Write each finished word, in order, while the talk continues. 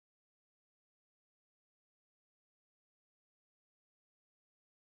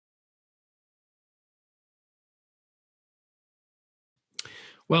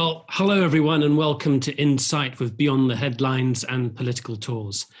Well, hello everyone and welcome to Insight with Beyond the Headlines and Political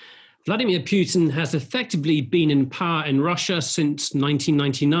Tours. Vladimir Putin has effectively been in power in Russia since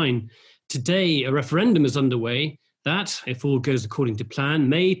 1999. Today, a referendum is underway that, if all goes according to plan,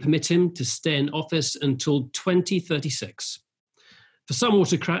 may permit him to stay in office until 2036. For some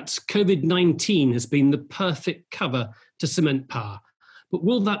autocrats, COVID-19 has been the perfect cover to cement power. But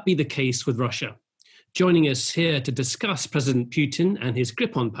will that be the case with Russia? Joining us here to discuss President Putin and his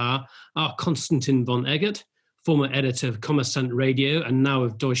grip on power are Konstantin Von Eggert, former editor of Kommersant Radio and now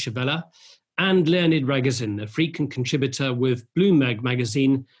of Deutsche Welle, and Leonid Ragozin, a frequent contributor with Bloomberg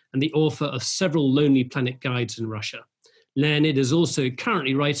magazine and the author of several Lonely Planet guides in Russia. Leonid is also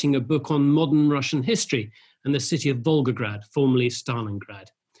currently writing a book on modern Russian history and the city of Volgograd, formerly Stalingrad.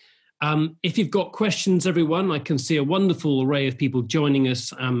 If you've got questions, everyone, I can see a wonderful array of people joining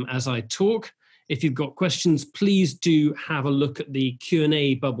us as I talk. If you've got questions, please do have a look at the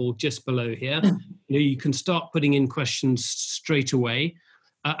Q&A bubble just below here. You can start putting in questions straight away.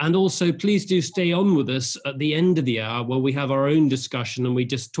 And also, please do stay on with us at the end of the hour where we have our own discussion and we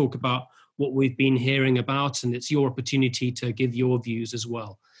just talk about what we've been hearing about, and it's your opportunity to give your views as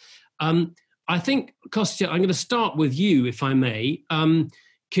well. I think, Kostya, I'm going to start with you, if I may.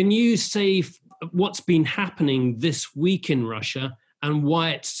 Can you say what's been happening this week in Russia and why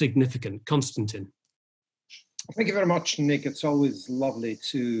it's significant? Konstantin. Thank you very much, Nick. It's always lovely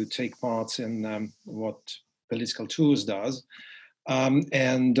to take part in what Political Tours does. I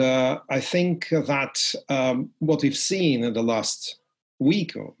think that what we've seen in the last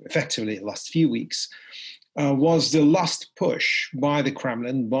week, or effectively the last few weeks, was the last push by the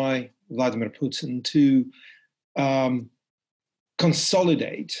Kremlin, by Vladimir Putin, to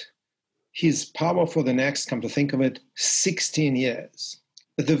consolidate his power for the next, come to think of it, 16 years.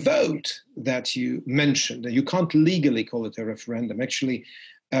 The vote that you mentioned, you can't legally call it a referendum. Actually,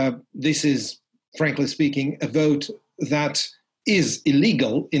 this is, frankly speaking, a vote that is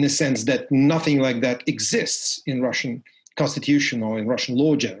illegal in a sense that nothing like that exists in Russian constitution or in Russian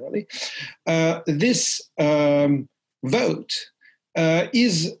law generally. This vote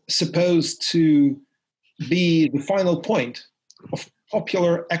is supposed to be the final point of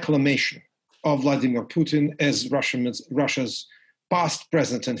popular acclamation of Vladimir Putin as Russia's past,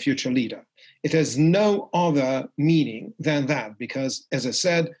 present, and future leader. It has no other meaning than that because, as I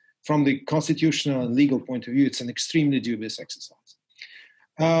said, from the constitutional and legal point of view, it's an extremely dubious exercise.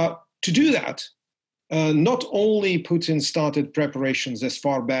 To do that, not only Putin started preparations as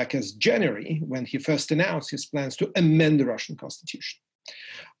far back as January, when he first announced his plans to amend the Russian constitution,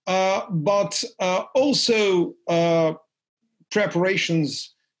 but also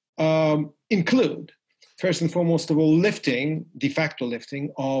preparations include, first and foremost of all, de facto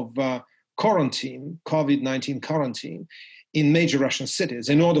lifting of COVID-19 quarantine in major Russian cities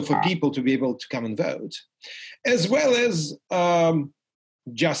in order for people to be able to come and vote, as well as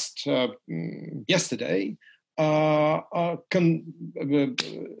just yesterday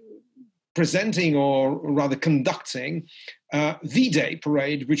presenting, or rather conducting, V-Day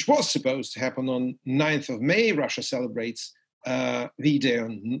parade, which was supposed to happen on 9th of May. Russia celebrates V-Day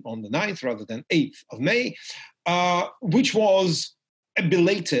on the 9th rather than 8th of May, which was a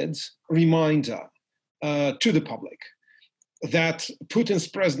belated reminder to the public that Putin's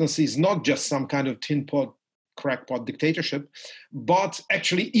presidency is not just some kind of tin pot, crackpot dictatorship, but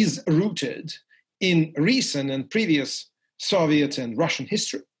actually is rooted in recent and previous Soviet and Russian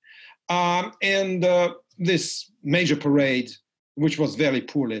history. This major parade, which was very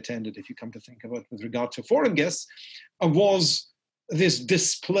poorly attended, if you come to think of it, with regard to foreign guests, was this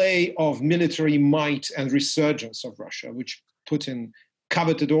display of military might and resurgence of Russia, which Putin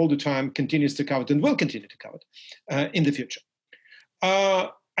coveted all the time, continues to covet, and will continue to covet in the future. I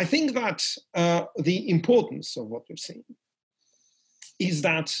think that the importance of what we've seen is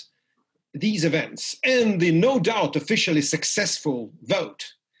that these events and the no doubt officially successful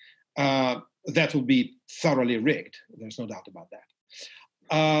vote that will be thoroughly rigged, there's no doubt about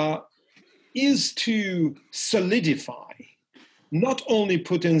that, is to solidify not only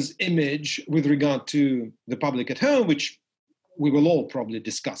Putin's image with regard to the public at home, which we will all probably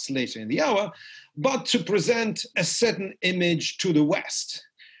discuss later in the hour, but to present a certain image to the West,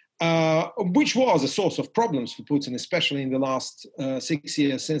 which was a source of problems for Putin, especially in the last 6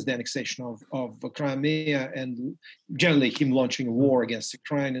 years since the annexation of Crimea and generally him launching a war against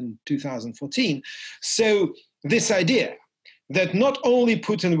Ukraine in 2014. So this idea that not only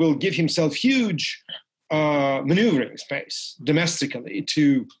Putin will give himself huge maneuvering space domestically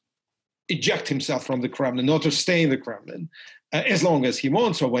to eject himself from the Kremlin, not to stay in the Kremlin as long as he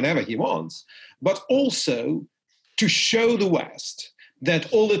wants or whenever he wants, but also to show the West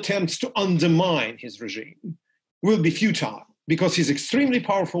that all attempts to undermine his regime will be futile because he's extremely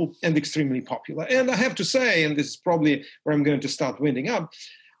powerful and extremely popular. And I have to say, and this is probably where I'm going to start winding up,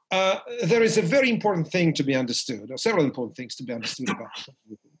 there is a very important thing to be understood, or several important things to be understood about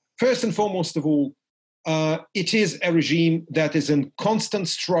it. First and foremost of all, it is a regime that is in constant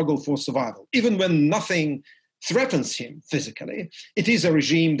struggle for survival. Even when nothing threatens him physically, it is a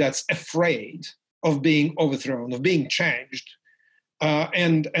regime that's afraid of being overthrown, of being changed.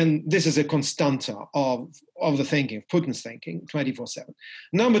 And this is a constanta of the thinking, of Putin's thinking, 24/7.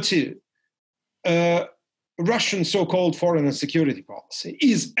 Number two, Russian so-called foreign and security policy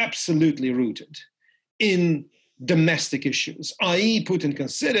is absolutely rooted in domestic issues, i.e. Putin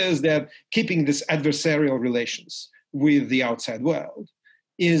considers that keeping this adversarial relations with the outside world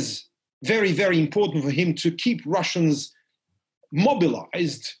is very, very important for him to keep Russians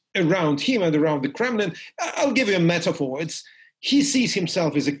mobilized around him and around the Kremlin. I'll give you a metaphor. He sees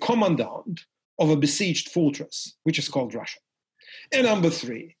himself as a commandant of a besieged fortress, which is called Russia. And number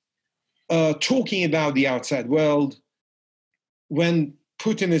three, talking about the outside world, when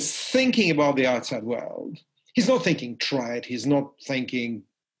Putin is thinking about the outside world, he's not thinking trade, he's not thinking,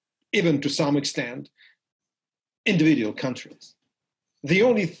 even to some extent, individual countries. The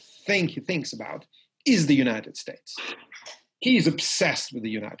only thing he thinks about is the United States. He is obsessed with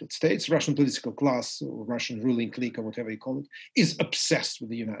the United States. Russian political class, or Russian ruling clique, or whatever you call it, is obsessed with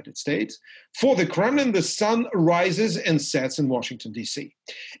the United States. For the Kremlin, the sun rises and sets in Washington, D.C.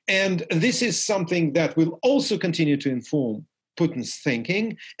 And this is something that will also continue to inform Putin's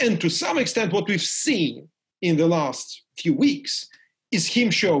thinking. And to some extent, what we've seen in the last few weeks is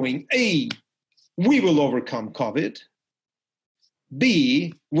him showing, A, we will overcome COVID,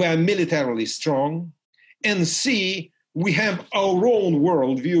 B, we're militarily strong, and C, we have our own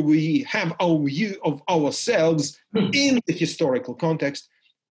worldview, we have our view of ourselves in the historical context,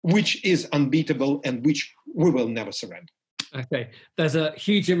 which is unbeatable and which we will never surrender. Okay, there's a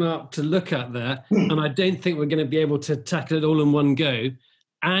huge amount to look at there, and I don't think we're going to be able to tackle it all in one go.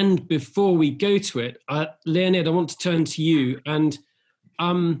 And before we go to it, Leonid, I want to turn to you. And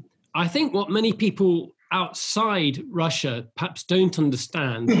I think what many people outside Russia perhaps don't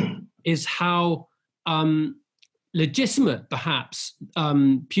understand is how legitimate, perhaps,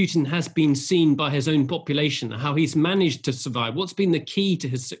 Putin has been seen by his own population, how he's managed to survive. What's been the key to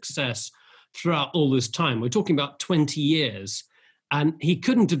his success throughout all this time? We're talking about 20 years. And he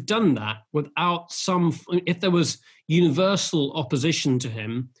couldn't have done that without if there was universal opposition to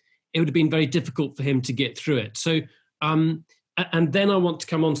him, it would have been very difficult for him to get through it. So, and then I want to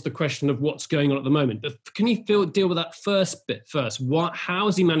come on to the question of what's going on at the moment. But can you deal with that first bit first? How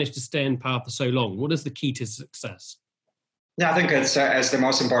has he managed to stay in power for so long? What is the key to success? Yeah, I think it's the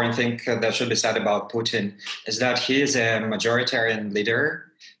most important thing that should be said about Putin is that he is a majoritarian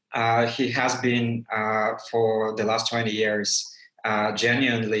leader. He has been for the last 20 years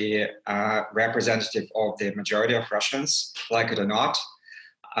genuinely representative of the majority of Russians, like it or not.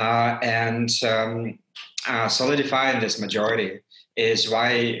 And solidifying this majority is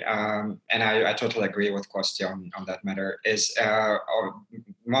why, and I totally agree with Kostya on that matter, is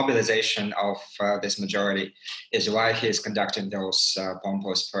mobilization of this majority is why he is conducting those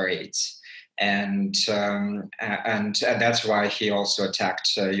pompous parades. And that's why he also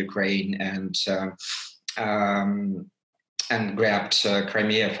attacked Ukraine and grabbed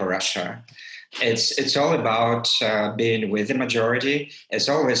Crimea for Russia. It's all about being with the majority. It's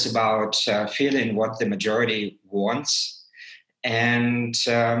always about feeling what the majority wants. And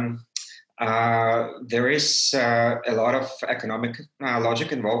there is a lot of economic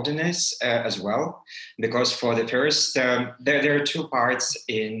logic involved in this as well, because for the first, there are two parts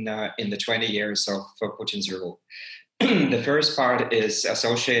in the 20 years of Putin's rule. The first part is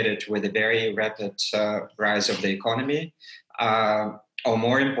associated with a very rapid rise of the economy, or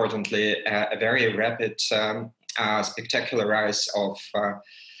more importantly, a very rapid, spectacular rise of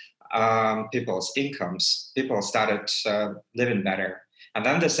people's incomes. People started living better. And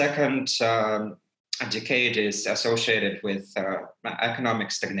then the second decade is associated with economic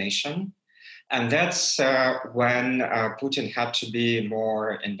stagnation. And that's when Putin had to be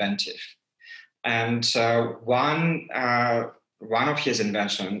more inventive. And one of his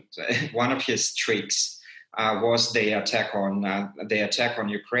inventions, one of his tricks was the attack on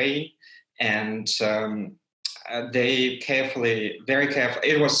Ukraine, and they very carefully.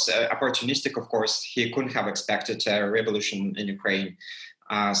 It was opportunistic, of course. He couldn't have expected a revolution in Ukraine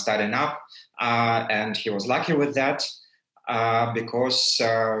starting up, and he was lucky with that because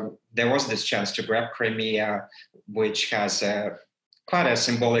there was this chance to grab Crimea, which has a quite a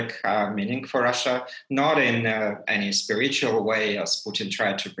symbolic meaning for Russia, not in any spiritual way as Putin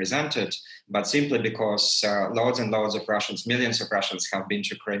tried to present it, but simply because loads and loads of Russians, millions of Russians have been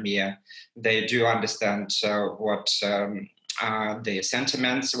to Crimea. They do understand what the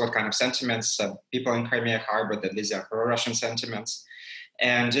sentiments, what kind of sentiments people in Crimea harbor, that these are pro-Russian sentiments.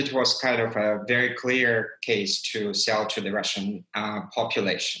 And it was kind of a very clear case to sell to the Russian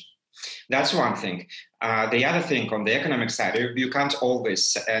population. That's one thing. The other thing on the economic side, you can't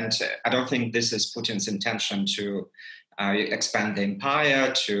always, and I don't think this is Putin's intention to expand the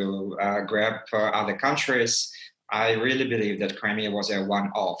empire, to grab other countries. I really believe that Crimea was a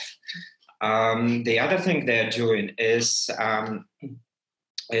one-off. The other thing they're doing is a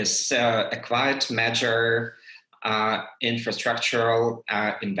quite major infrastructural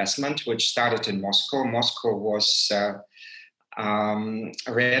investment, which started in Moscow. Moscow was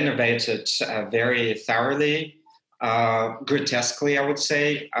renovated very thoroughly, grotesquely, I would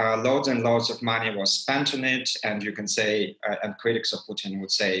say. Loads and loads of money was spent on it, and you can say, and critics of Putin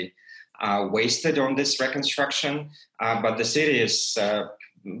would say, wasted on this reconstruction. But the city is,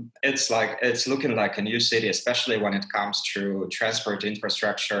 it's looking like a new city, especially when it comes to transport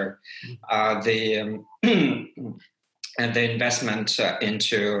infrastructure. And the investment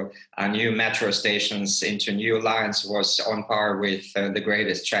into new metro stations, into new lines was on par with the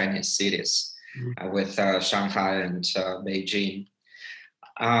greatest Chinese cities, with Shanghai and Beijing.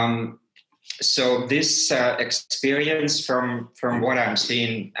 So this experience from what I'm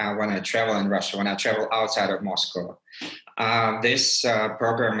seeing when I travel in Russia, when I travel outside of Moscow, this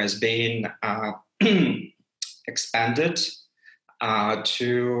program is being expanded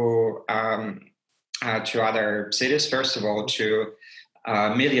to other cities. First of all, to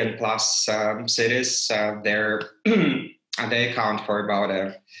million plus cities. They account for about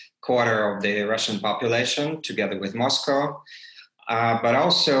a quarter of the Russian population, together with Moscow. But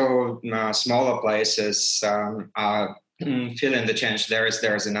also smaller places are feeling the change. There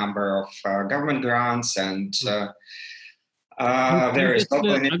is a number of government grants and there is.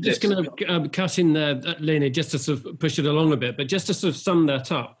 I'm just going to cut in there, Leonid, just to sort of push it along a bit, but just to sort of sum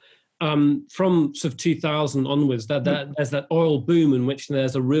that up. From sort of 2000 onwards, there's that oil boom in which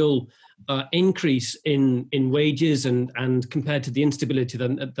there's a real increase in wages, and compared to the instability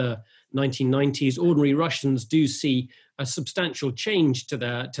at the 1990s, ordinary Russians do see a substantial change to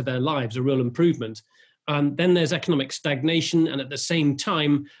their lives, a real improvement. Then there's economic stagnation, and at the same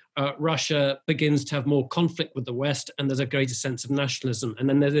time, Russia begins to have more conflict with the West, and there's a greater sense of nationalism. And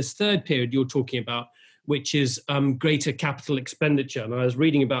then there's this third period you're talking about, which is greater capital expenditure. And I was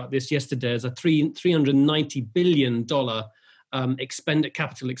reading about this yesterday. There's a $390 billion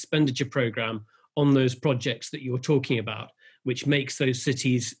capital expenditure program on those projects that you're talking about, which makes those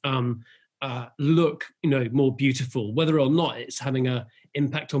cities look, more beautiful. Whether or not it's having an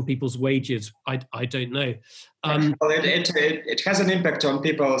impact on people's wages, I don't know. Well, it has an impact on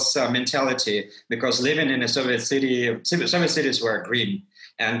people's mentality, because living in a Soviet city, Soviet cities were green.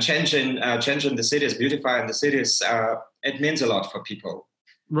 And changing the cities, beautifying the cities, it means a lot for people.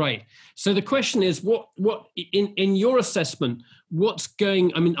 Right. So the question is, what in your assessment, what's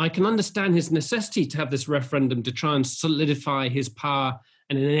going? I mean, I can understand his necessity to have this referendum to try and solidify his power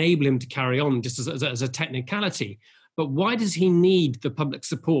and enable him to carry on, just as a technicality. But why does he need the public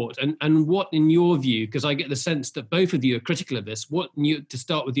support? And what, in your view, because I get the sense that both of you are critical of this, to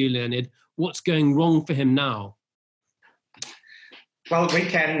start with you, Leonid, what's going wrong for him now? Well, we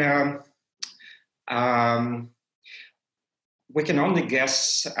can only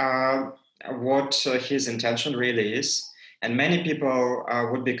guess what his intention really is. And many people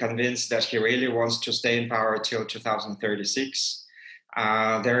would be convinced that he really wants to stay in power till 2036.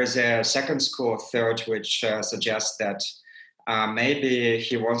 There is a second school of thought which suggests that maybe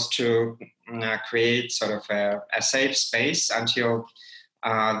he wants to create sort of a safe space until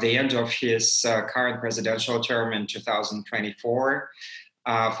the end of his current presidential term in 2024,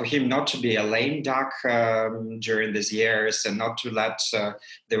 for him not to be a lame duck during these years, and not to let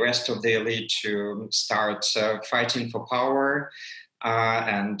the rest of the elite to start fighting for power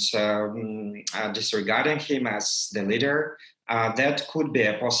and disregarding him as the leader. That could be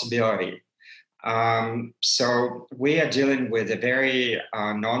a possibility. So we are dealing with a very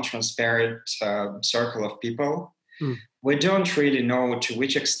non-transparent circle of people. We don't really know to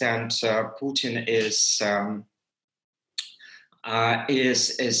which extent Putin is a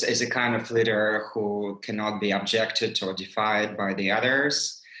kind of leader who cannot be objected or defied by the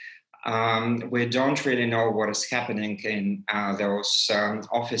others. We don't really know what is happening in those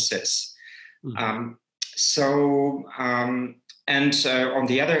offices. And on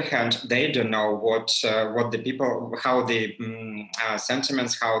the other hand, they don't know what the people, how the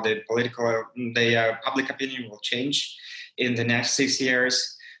sentiments, how the public opinion will change in the next 6 years.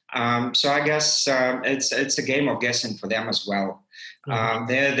 So I guess it's a game of guessing for them as well.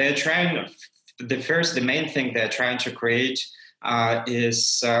 They're trying. The main thing they're trying to create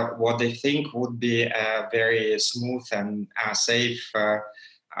is what they think would be a very smooth and safe.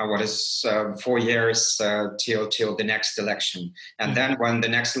 4 years till the next election, and then when the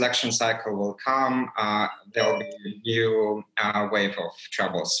next election cycle will come, there'll be a new wave of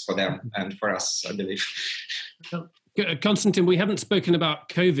troubles for them and for us, I believe. Konstantin, we haven't spoken about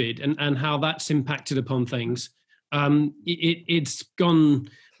COVID and how that's impacted upon things. It's gone,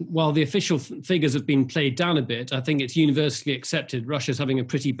 while the official figures have been played down a bit, I think it's universally accepted Russia's having a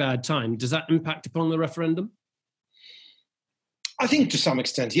pretty bad time. Does that impact upon the referendum? I think to some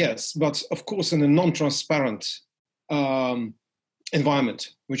extent, yes. But of course, in a non-transparent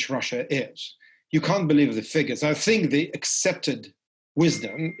environment, which Russia is, you can't believe the figures. I think the accepted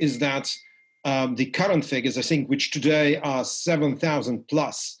wisdom is that the current figures, I think, which today are 7,000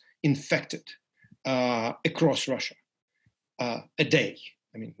 plus infected across Russia a day.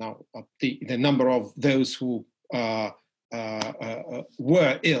 I mean, now the number of those who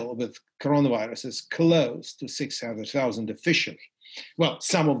were ill with coronavirus is close to 600,000 officially. Well,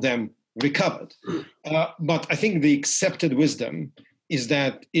 some of them recovered. But I think the accepted wisdom is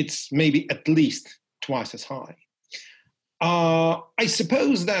that it's maybe at least twice as high. I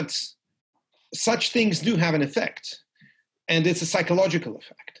suppose that such things do have an effect, and it's a psychological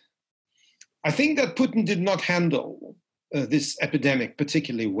effect. I think that Putin did not handle this epidemic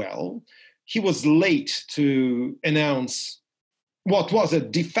particularly well. He was late to announce what was a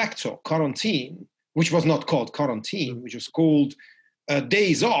de facto quarantine, which was not called quarantine, which was called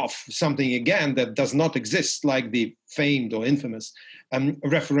days off, something again that does not exist, like the famed or infamous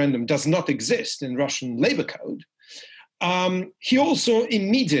referendum does not exist in Russian labor code. He also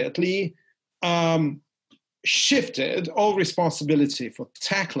immediately shifted all responsibility for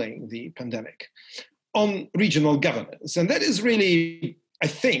tackling the pandemic on regional governors. And that is really, I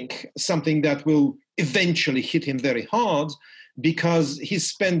think, something that will eventually hit him very hard, because he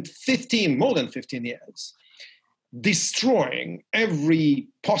spent more than 15 years destroying every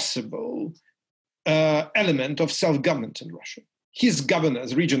possible element of self-government in Russia. His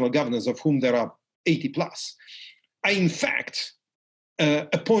governors, regional governors, of whom there are 80 plus, are in fact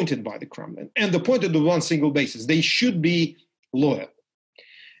appointed by the Kremlin, and appointed on one single basis. They should be loyal.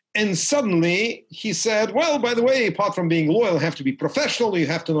 And suddenly he said, well, by the way, apart from being loyal, you have to be professional, you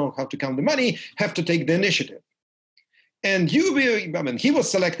have to know how to count the money, have to take the initiative. And he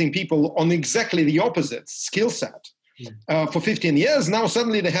was selecting people on exactly the opposite skill set for 15 years. Now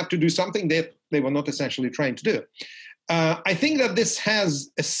suddenly they have to do something that they were not essentially trained to do. I think that this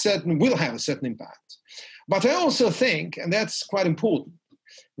will have a certain impact. But I also think, and that's quite important,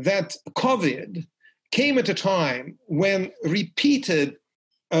 that COVID came at a time when repeated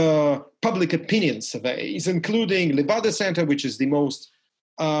public opinion surveys, including Levada Center, which is the most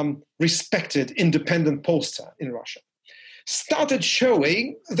respected independent pollster in Russia, started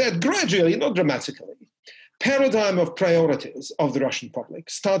showing that gradually, not dramatically, paradigm of priorities of the Russian public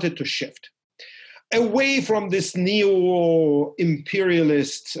started to shift away from this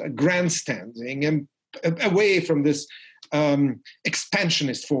neo-imperialist grandstanding and away from this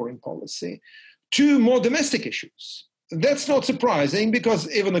expansionist foreign policy to more domestic issues. That's not surprising, because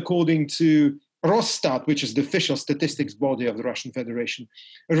even according to Rosstat, which is the official statistics body of the Russian Federation,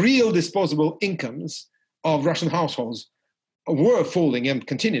 real disposable incomes of Russian households were falling and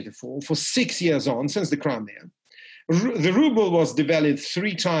continue to fall for 6 years on, since the Crimea. The ruble was devalued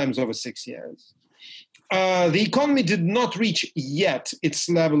 3 times over 6 years. The economy did not reach yet its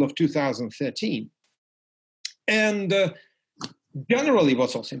level of 2013. And generally,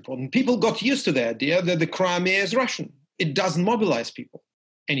 what's also important, people got used to the idea that the Crimea is Russian. It doesn't mobilize people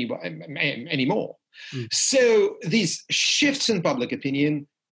anymore. So these shifts in public opinion,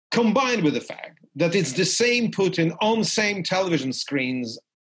 combined with the fact that it's the same Putin on same television screens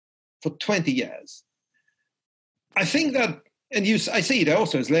for 20 years. I think that, and I see it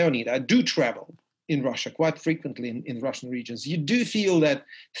also as Leonid, I do travel in Russia quite frequently in Russian regions. You do feel that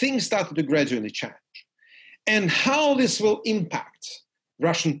things started to gradually change. And how this will impact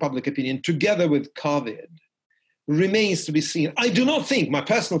Russian public opinion together with COVID remains to be seen. I do not think, my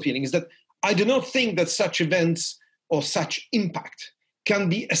personal feeling is that I do not think that such events or such impact can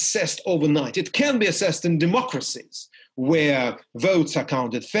be assessed overnight. It can be assessed in democracies where votes are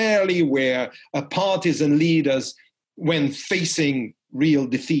counted fairly, where parties and leaders, when facing real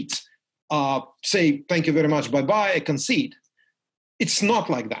defeats, say, thank you very much, bye-bye, I concede. It's not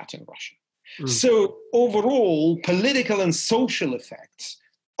like that in Russia. So overall, political and social effects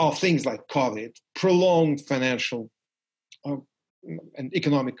of things like COVID, prolonged financial and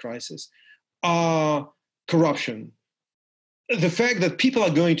economic crisis, corruption, the fact that people are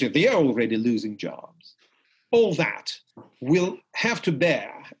they are already losing jobs, all that will have to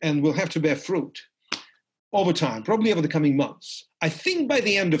bear fruit over time, probably over the coming months. I think by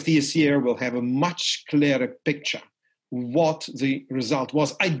the end of this year, we'll have a much clearer picture what the result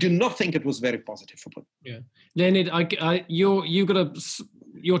was. I do not think it was very positive for Putin. Yeah, Leonid,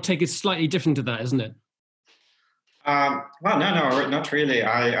 your take is slightly different to that, isn't it? Well, no, not really.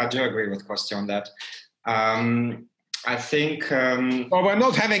 I do agree with Kostya on that. I think. Well, we're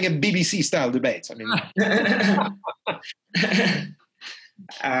not having a BBC-style debate. I mean.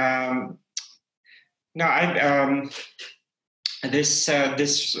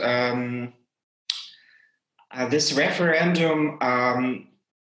 This referendum, I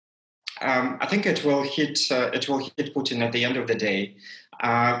think it will hit Putin at the end of the day,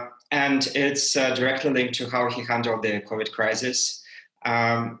 and it's directly linked to how he handled the COVID crisis,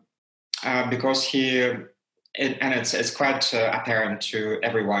 because it's quite apparent to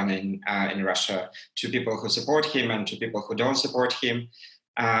everyone in Russia, to people who support him and to people who don't support him,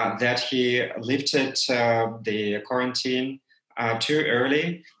 that he lifted the quarantine too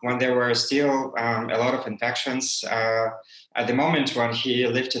early when there were still a lot of infections. At the moment when he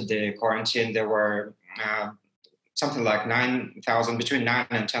lifted the quarantine, there were something like between 9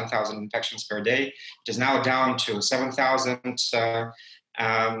 and 10,000 infections per day. It is now down to 7,000.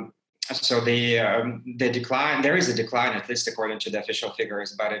 So the decline, there is a decline, at least according to the official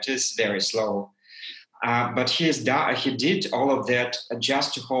figures, but it is very slow. But he did all of that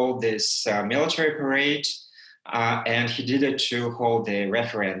just to hold this military parade, and he did it to hold the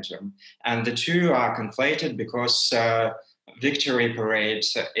referendum. And the two are conflated because victory parade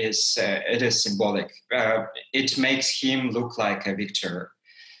is symbolic. It makes him look like a victor.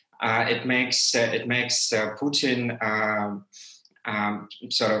 It makes Putin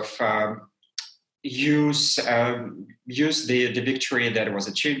use the victory that was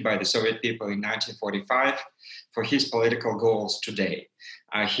achieved by the Soviet people in 1945 for his political goals today.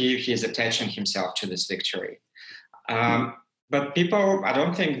 He is attaching himself to this victory. But people, I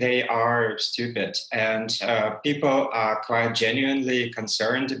don't think they are stupid, and people are quite genuinely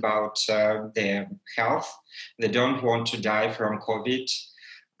concerned about their health. They don't want to die from COVID.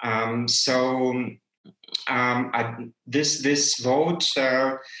 This vote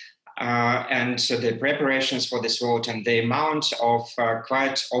and the preparations for this vote and the amount of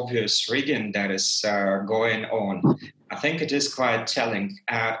quite obvious rigging that is going on, I think it is quite telling.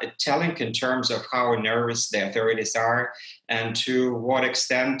 Telling in terms of how nervous the authorities are and to what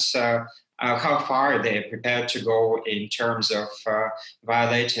extent, how far they're prepared to go in terms of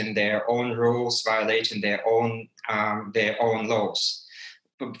violating their own rules, violating their own laws.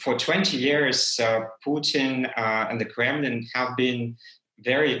 For 20 years, Putin and the Kremlin have been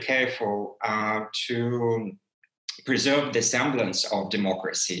very careful to preserve the semblance of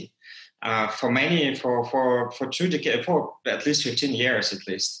democracy. For at least 15 years, at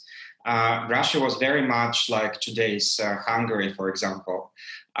least, Russia was very much like today's Hungary, for example,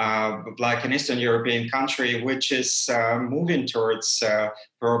 like an Eastern European country, which is moving towards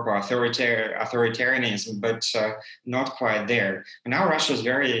proper authoritarianism, but not quite there. And now Russia is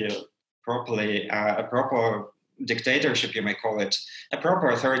very properly a proper dictatorship, you may call it, a proper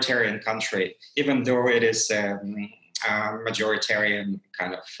authoritarian country, even though it is majoritarian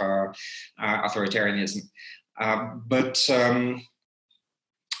kind of authoritarianism. But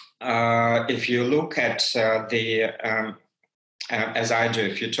if you look at as I do,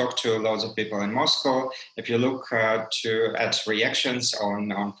 if you talk to lots of people in Moscow, if you look at reactions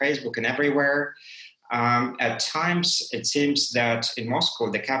on Facebook and everywhere, at times it seems that in Moscow,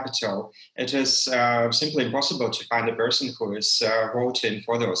 the capital, it is simply impossible to find a person who is voting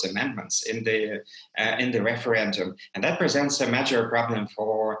for those amendments in the referendum, and that presents a major problem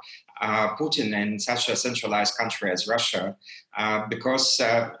for Putin in such a centralized country as Russia, because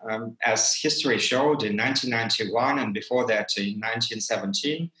as history showed in 1991 and before that in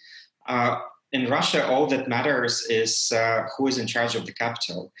 1917. In Russia, all that matters is who is in charge of the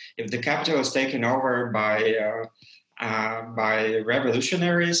capital. If the capital is taken over by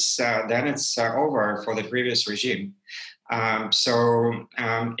revolutionaries, then it's over for the previous regime.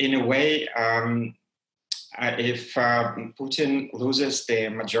 In a way, if Putin loses the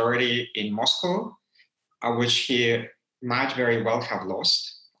majority in Moscow, which he might very well have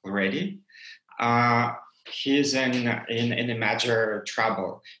lost already, he's in a major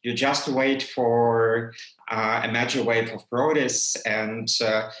trouble. You just wait for a major wave of protests, and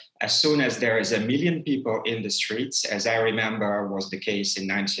as soon as there is 1 million people in the streets, as I remember was the case in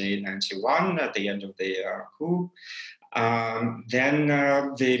 1991 at the end of the coup, then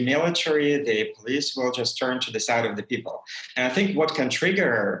the military, the police will just turn to the side of the people. And I think what can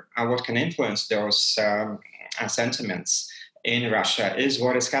trigger, what can influence those sentiments in Russia is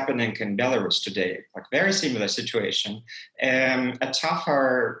what is happening in Belarus today, like very similar situation, a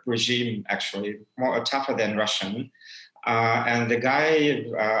tougher regime, actually, more tougher than Russian. And the guy,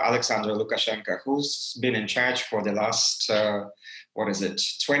 Alexander Lukashenko, who's been in charge for the last,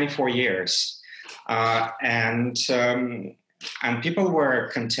 24 years. And people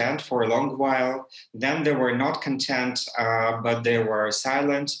were content for a long while. Then they were not content, but they were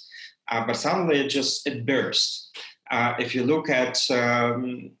silent. But suddenly it burst. If you look at,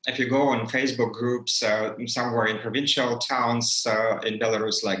 if you go on Facebook groups somewhere in provincial towns in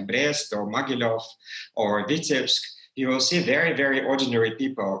Belarus like Brest or Mogilov or Vitebsk, you will see very, very ordinary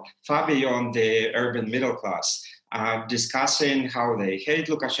people, far beyond the urban middle class, discussing how they hate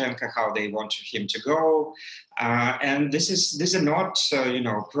Lukashenko, how they want him to go. And these are not,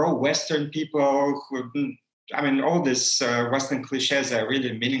 pro-Western people who, all these Western cliches are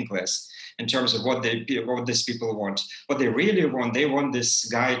really meaningless in terms of what these people want. What they really want, they want this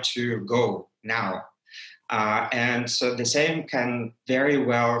guy to go now. And so the same can very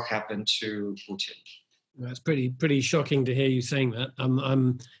well happen to Putin. That's pretty shocking to hear you saying that.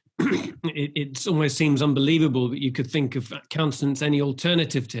 It almost seems unbelievable that you could think of countenance any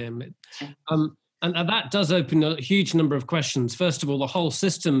alternative to him. And that does open a huge number of questions. First of all, the whole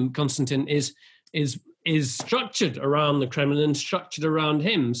system, Konstantin, is structured around the Kremlin and structured around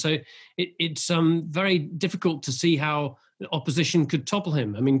him. So it's very difficult to see how the opposition could topple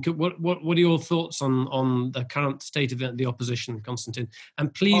him. I mean, what are your thoughts on the current state of the opposition, Konstantin?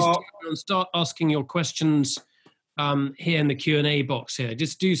 And please start asking your questions here in the Q&A box here.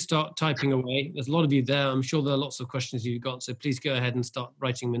 Just do start typing away. There's a lot of you there. I'm sure there are lots of questions you've got. So please go ahead and start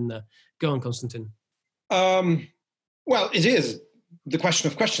writing them in there. Go on, Konstantin. Well, it is the question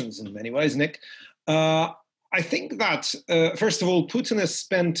of questions in many ways, Nick. I think that, first of all, Putin has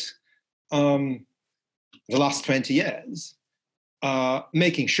spent the last 20 years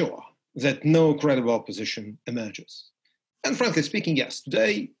making sure that no credible opposition emerges. And frankly speaking, yes,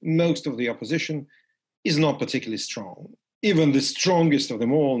 today, most of the opposition is not particularly strong. Even the strongest of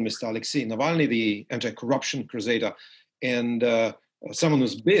them all, Mr. Alexei Navalny, the anti-corruption crusader, and someone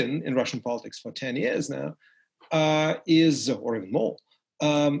who's been in Russian politics for 10 years now, is, or even more,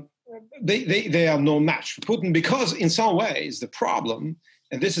 they are no match for Putin, because in some ways the problem,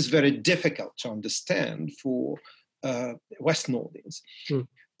 and this is very difficult to understand for Western audience,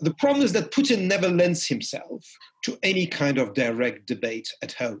 the problem is that Putin never lends himself to any kind of direct debate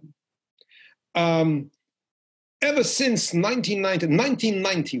at home. Ever since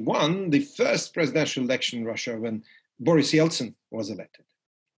 1991, the first presidential election in Russia, when Boris Yeltsin was elected,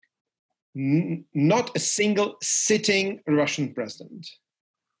 not a single sitting Russian president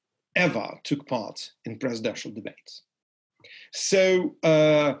ever took part in presidential debates. So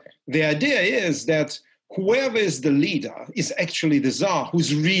the idea is that whoever is the leader is actually the Tsar,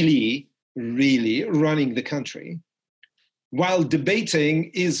 who's really, really running the country, while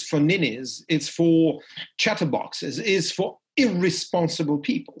debating is for ninnies, it's for chatterboxes, is for irresponsible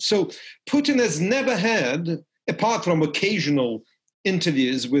people. So Putin has never had, apart from occasional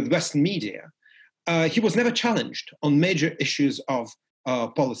interviews with Western media, he was never challenged on major issues of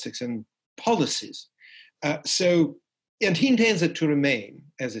politics and policies. And he intends it to remain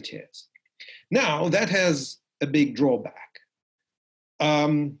as it is. Now, that has a big drawback.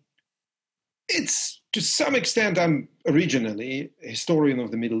 It's, to some extent, I'm originally a historian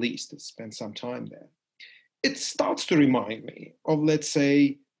of the Middle East. I spent some time there. It starts to remind me of, let's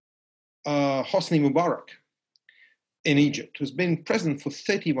say, Hosni Mubarak in Egypt, who's been president for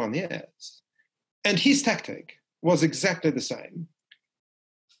 31 years. And his tactic was exactly the same.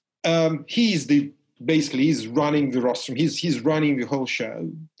 He's running the rostrum. He's running the whole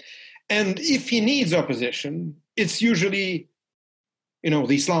show. And if he needs opposition, it's usually, the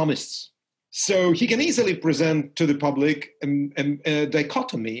Islamists. So he can easily present to the public a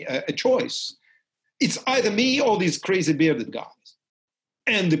dichotomy, a choice. It's either me or these crazy bearded guys.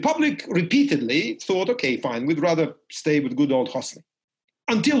 And the public repeatedly thought, okay, fine, we'd rather stay with good old Hosni.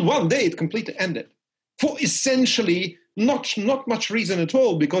 Until one day it completely ended. For essentially not much reason at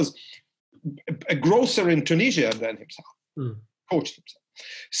all, because a grocer in Tunisia than himself, coached himself.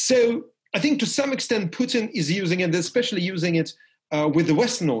 So I think to some extent Putin is using it, especially using it with the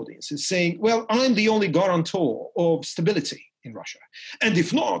Western audiences, saying, well, I'm the only guarantor of stability in Russia. And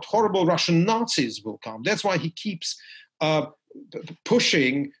if not, horrible Russian Nazis will come. That's why he keeps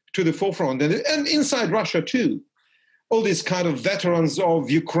pushing to the forefront. And inside Russia, too, all these kind of veterans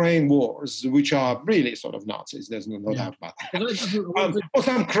of Ukraine wars, which are really sort of Nazis, there's no doubt about that. Or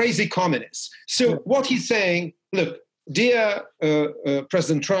some crazy communists. So what he's saying, look, dear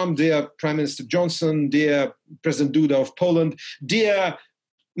President Trump, dear Prime Minister Johnson, dear President Duda of Poland, dear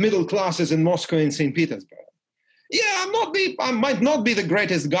middle classes in Moscow and St. Petersburg. Yeah, I might not be the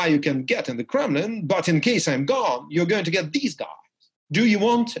greatest guy you can get in the Kremlin, but in case I'm gone, you're going to get these guys. Do you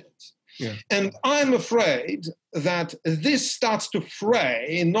want it? Yeah. And I'm afraid that this starts to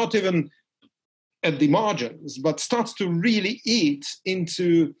fray, not even at the margins, but starts to really eat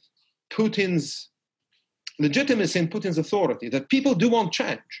into Putin's legitimacy and Putin's authority, that people do want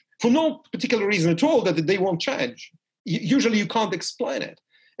change for no particular reason at all, that they want change. Usually you can't explain it,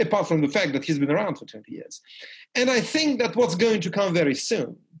 apart from the fact that he's been around for 20 years. And I think that what's going to come very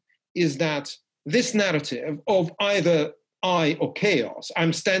soon is that this narrative of either I or chaos,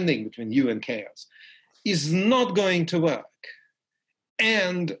 I'm standing between you and chaos, is not going to work.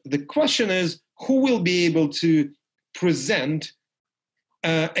 And the question is, who will be able to present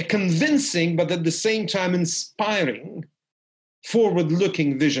a convincing, but at the same time inspiring,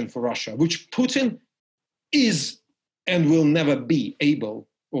 forward-looking vision for Russia, which Putin is and will never be able,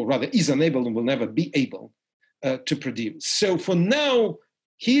 or rather is unable and will never be able to produce. So for now,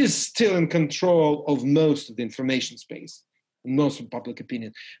 he is still in control of most of the information space, most of public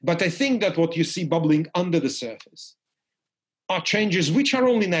opinion. But I think that what you see bubbling under the surface are changes which are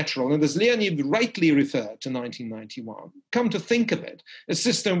only natural. And as Leonid rightly referred to 1991, come to think of it, a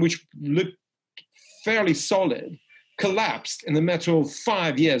system which looked fairly solid collapsed in a matter of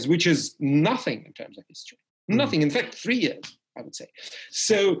 5 years, which is nothing in terms of history. Nothing, in fact, 3 years, I would say.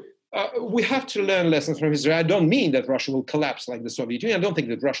 So we have to learn lessons from history. I don't mean that Russia will collapse like the Soviet Union. I don't think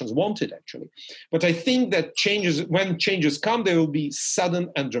that Russians want it, actually. But I think that when changes come, they will be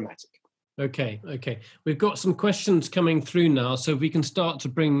sudden and dramatic. Okay. We've got some questions coming through now, so if we can start to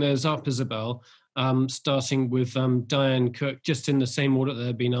bring those up, Isabel, starting with Diane Cook, just in the same order that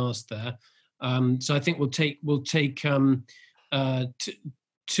they've been asked there. So I think we'll take two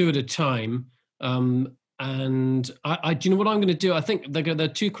at a time. And I do you know what I'm going to do? I think there are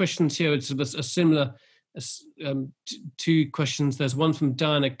two questions here. It's a similar two questions. There's one from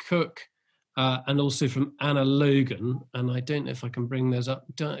Diana Cook and also from Anna Logan. And I don't know if I can bring those up.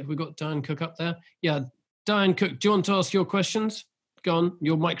 Have we got Diane Cook up there? Yeah, Diane Cook, do you want to ask your questions? Go on,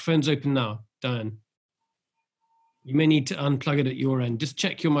 your microphone's open now, Diane. You may need to unplug it at your end. Just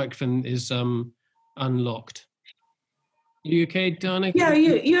check your microphone is unlocked. You okay, Diana? Yeah,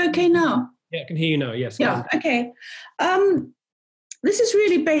 you okay now? Yeah, I can hear you now, yes. Yeah, okay. This is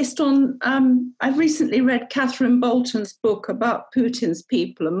really based on, I've recently read Catherine Bolton's book about Putin's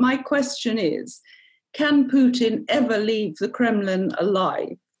people, and my question is, can Putin ever leave the Kremlin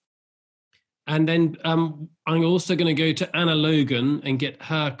alive? And then I'm also going to go to Anna Logan and get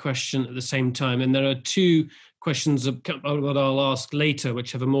her question at the same time. And there are two questions that I'll ask later,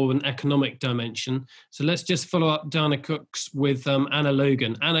 which have a more of an economic dimension. So let's just follow up Diana Cook's with Anna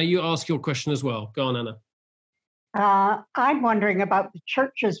Logan. Anna, you ask your question as well. Go on, Anna. I'm wondering about the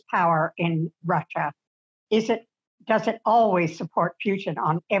church's power in Russia. Does it always support Putin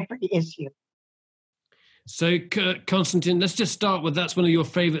on every issue? So, Konstantin, let's just start with, that's one of your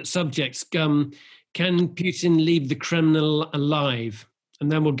favorite subjects. Can Putin leave the Kremlin alive?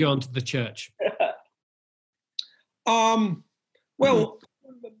 And then we'll go on to the church. Well,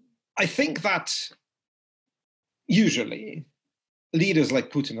 I think that usually leaders like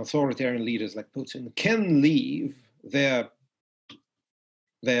Putin, authoritarian leaders like Putin, can leave their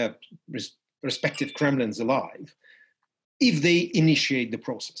respective Kremlins alive if they initiate the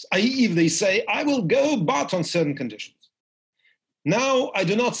process, i.e. if they say, I will go, but on certain conditions. Now, I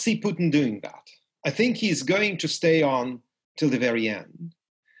do not see Putin doing that. I think he's going to stay on till the very end.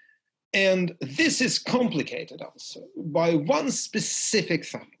 And this is complicated also by one specific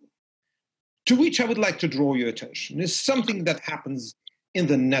thing, to which I would like to draw your attention. Is something that happens in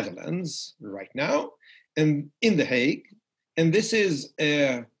the Netherlands right now, and in The Hague. And this is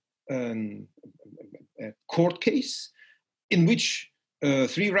a court case in which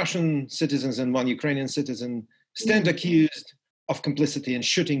 3 Russian citizens and 1 Ukrainian citizen stand accused of complicity in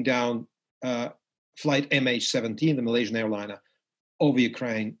shooting down flight MH17, the Malaysian airliner, over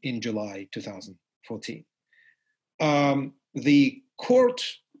Ukraine in July 2014. The court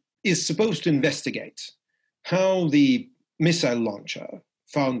is supposed to investigate how the missile launcher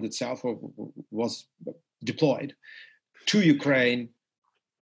found itself or was deployed to Ukraine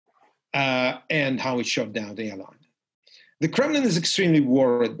and how it shut down the airline. The Kremlin is extremely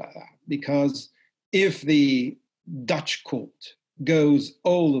worried by that, because if the Dutch court goes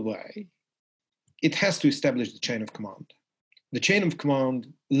all the way, it has to establish the chain of command. The chain of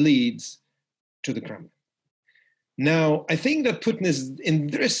command leads to the Kremlin. Now, I think that Putin is, in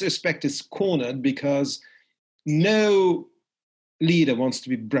this respect, is cornered, because no leader wants to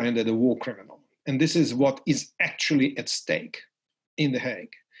be branded a war criminal. And this is what is actually at stake in The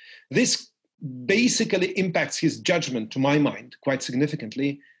Hague. This basically impacts his judgment, to my mind, quite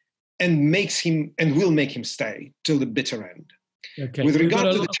significantly, and will make him stay till the bitter end. Okay. With regard got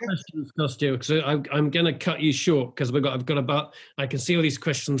a to lot of questions, Kostya, because I'm going to cut you short, because I can see all these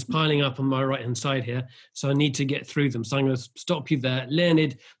questions piling up on my right-hand side here, so I need to get through them. So I'm going to stop you there.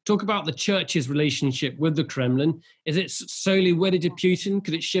 Leonid, talk about the church's relationship with the Kremlin. Is it solely wedded to Putin?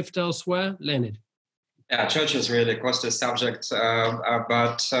 Could it shift elsewhere? Leonid? Yeah, church is really close to the subject,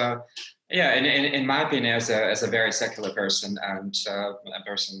 but in my opinion, as a very secular person and a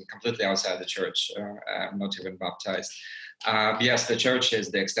person completely outside the church, not even baptized. Yes, the church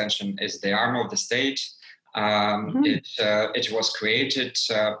is the extension, is the arm of the state. It was created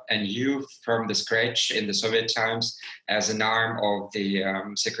anew from the scratch in the Soviet times as an arm of the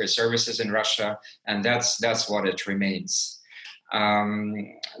secret services in Russia, and that's what it remains.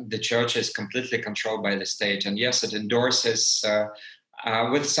 The church is completely controlled by the state, and yes, it endorses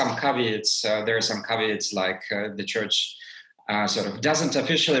with some caveats. There are some caveats, like the church sort of doesn't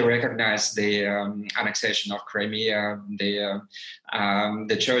officially recognize the annexation of Crimea.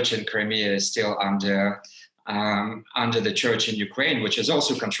 The church in Crimea is still under the church in Ukraine, which is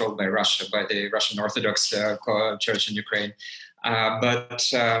also controlled by Russia, by the Russian Orthodox Church in Ukraine. But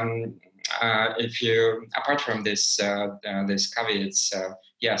if you, apart from this caveats,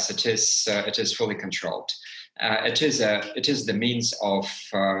 yes, it is fully controlled. It is the means of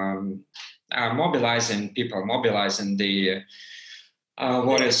mobilizing people, mobilizing the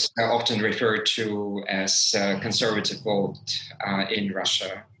what is often referred to as conservative vote in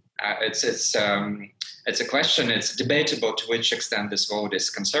Russia. It's a question. It's debatable to which extent this vote is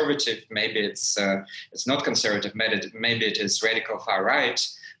conservative. Maybe it's not conservative. Maybe it is radical far right.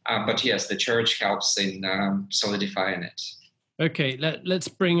 But yes, the church helps in solidifying it. Okay, let's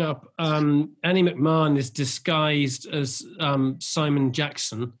bring up Annie McMahon is disguised as Simon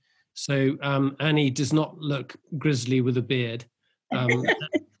Jackson. So Annie does not look grisly with a beard.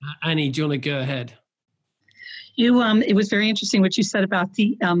 Annie, do you want to go ahead? It was very interesting what you said about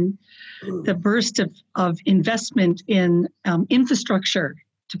the burst of investment in infrastructure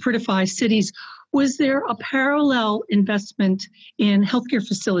to purify cities. Was there a parallel investment in healthcare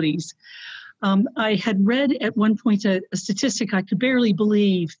facilities? I had read at one point a statistic I could barely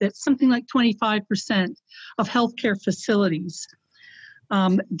believe, that something like 25% of healthcare facilities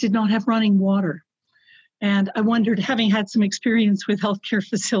did not have running water. And I wondered, having had some experience with healthcare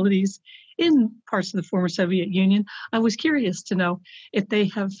facilities in parts of the former Soviet Union, I was curious to know if they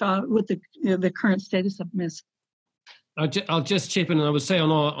have, what the current status of them is. I'll just chip in, and I would say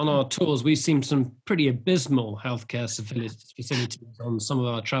on our tours, we've seen some pretty abysmal healthcare facilities on some of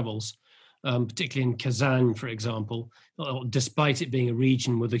our travels, particularly in Kazan, for example, despite it being a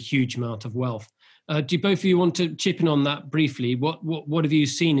region with a huge amount of wealth. Do both of you want to chip in on that briefly? What have you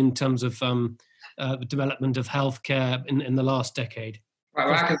seen in terms of the development of healthcare in the last decade?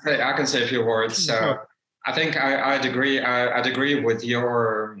 Well, I can say a few words. I think I'd agree with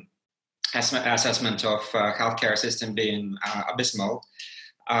your assessment of healthcare system being abysmal.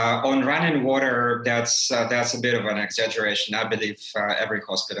 On running water, that's a bit of an exaggeration. I believe every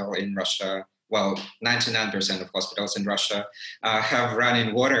hospital in Russia, well, 99% of hospitals in Russia have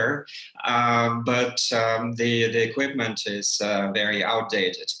running water, but the equipment is very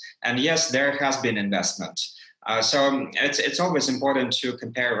outdated. And yes, there has been investment. So it's always important to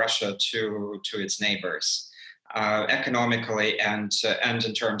compare Russia to its neighbors. Economically and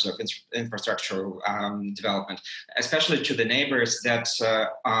in terms of infrastructural development, especially to the neighbors that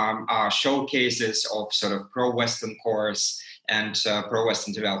are showcases of sort of pro-Western course and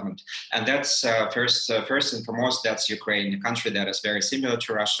pro-Western development. And that's first and foremost, that's Ukraine, a country that is very similar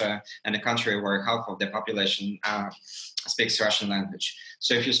to Russia, and a country where half of the population speaks Russian language.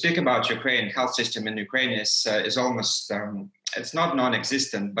 So if you speak about Ukraine, health system in Ukraine is almost, it's not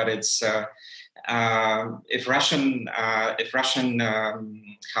non-existent, but it's if Russian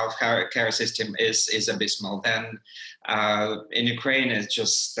health care system is abysmal, then in Ukraine it's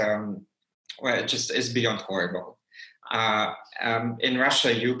just it just is beyond horrible. In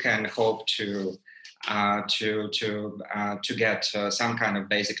Russia, you can hope to get some kind of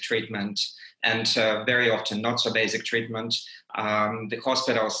basic treatment and very often not so basic treatment. The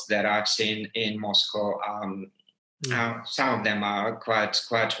hospitals that I've seen in Moscow, some of them are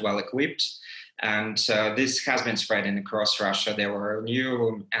quite well equipped. And this has been spreading across Russia. There were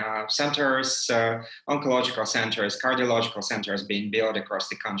new centers, oncological centers, cardiological centers being built across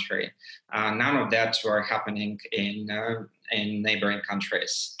the country. None of that were happening in neighboring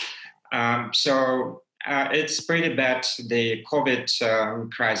countries. So it's pretty bad. The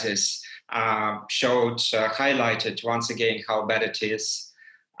COVID crisis highlighted once again how bad it is,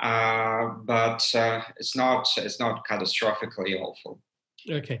 but it's not catastrophically awful.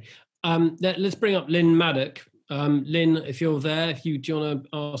 Okay. Let's bring up Lynn Maddock. Lynn, if you're there, do you want to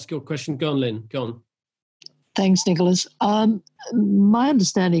ask your question? Go on, Lynn. Go on. Thanks, Nicholas. My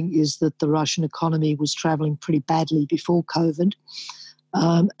understanding is that the Russian economy was traveling pretty badly before COVID.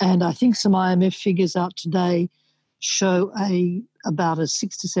 And I think some IMF figures out today show about a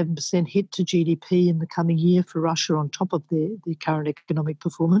 6 to 7% hit to GDP in the coming year for Russia on top of the current economic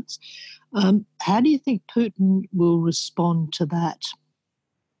performance. How do you think Putin will respond to that?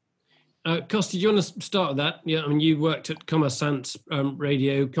 Kostya, do you want to start with that? Yeah, I mean, you worked at Kommersant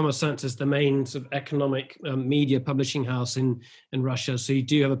Radio. Kommersant is the main sort of economic media publishing house in Russia, so you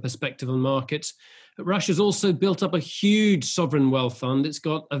do have a perspective on markets. Russia's also built up a huge sovereign wealth fund. It's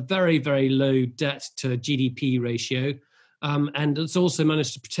got a very, very low debt to GDP ratio, and it's also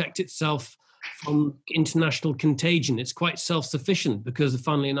managed to protect itself from international contagion. It's quite self-sufficient because,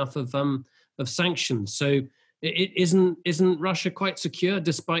 funnily enough, of sanctions. So isn't Russia quite secure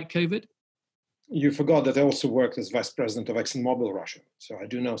despite COVID? You forgot that I also worked as vice president of ExxonMobil Russia, so I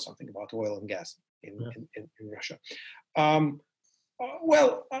do know something about oil and gas in Russia.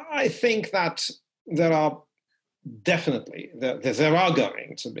 Well, I think that there are definitely there are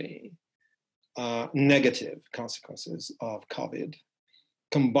going to be negative consequences of COVID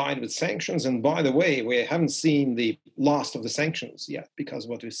combined with sanctions. And by the way, we haven't seen the last of the sanctions yet, because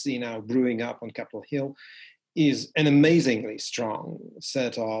what we see now brewing up on Capitol Hill is an amazingly strong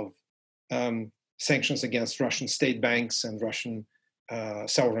set of sanctions against Russian state banks and Russian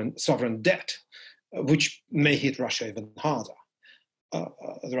sovereign debt, which may hit Russia even harder,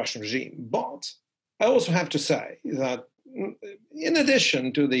 the Russian regime. But I also have to say that in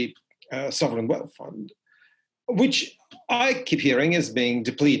addition to the sovereign wealth fund, which I keep hearing is being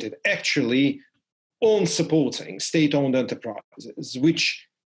depleted, actually on supporting state-owned enterprises, which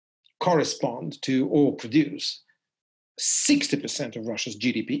correspond to or produce 60% of Russia's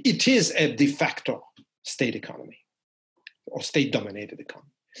GDP. It is a de facto state economy or state-dominated economy.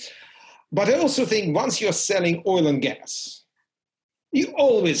 But I also think once you're selling oil and gas, you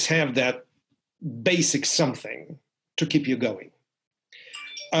always have that basic something to keep you going.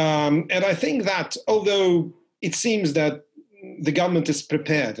 And I think that although it seems that the government is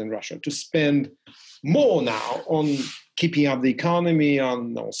prepared in Russia to spend more now on keeping up the economy,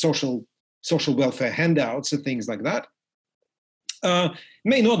 on social welfare handouts and things like that,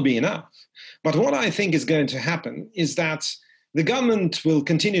 may not be enough. But what I think is going to happen is that the government will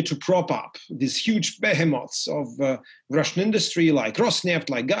continue to prop up these huge behemoths of Russian industry like Rosneft,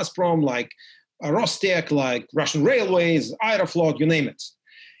 like Gazprom, like Rostec, like Russian Railways, Aeroflot, you name it.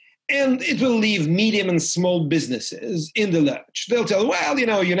 And it will leave medium and small businesses in the lurch. They'll tell, well,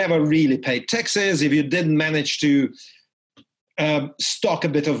 you never really paid taxes. If you didn't manage to stock a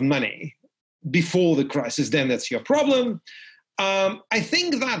bit of money before the crisis, then that's your problem. I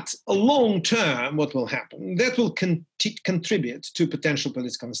think that long term, what will happen, that will contribute to potential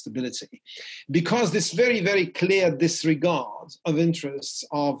political instability, because this very, very clear disregard of interests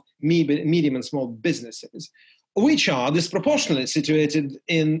of medium and small businesses, which are disproportionately situated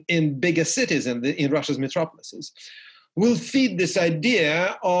in bigger cities and in Russia's metropolises, will feed this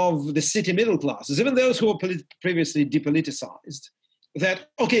idea of the city middle classes, even those who were previously depoliticized, that,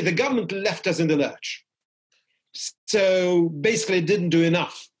 okay, the government left us in the lurch. So basically it didn't do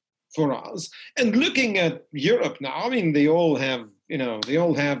enough for us. And looking at Europe now, I mean, they all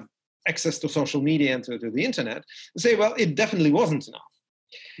have access to social media and to the internet, and say, well, it definitely wasn't enough.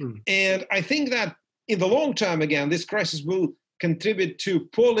 And I think that in the long term, again, this crisis will contribute to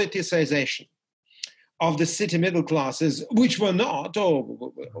politicization of the city middle classes, which were not,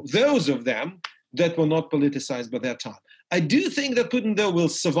 or those of them that were not politicized by their time. I do think that Putin, though, will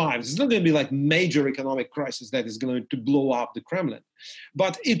survive. It's not going to be like major economic crisis that is going to blow up the Kremlin,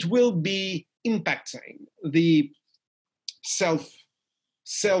 but it will be impacting the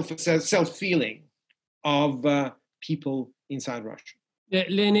self-feeling of people inside Russia. Yeah,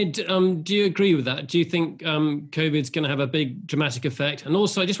 Leonid, do you agree with that? Do you think COVID's going to have a big dramatic effect? And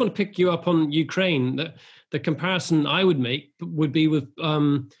also, I just want to pick you up on Ukraine. The comparison I would make would be with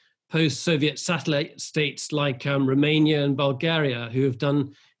post-Soviet satellite states like Romania and Bulgaria, who have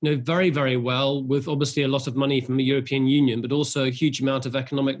done very, very well with obviously a lot of money from the European Union, but also a huge amount of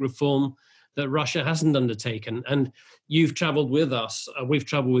economic reform that Russia hasn't undertaken. And you've traveled with us, we've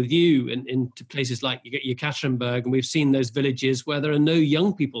traveled with you into places like Yekaterinburg, and we've seen those villages where there are no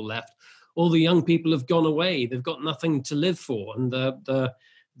young people left. All the young people have gone away. They've got nothing to live for. And the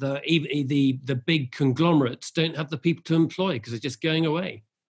big conglomerates don't have the people to employ because they're just going away.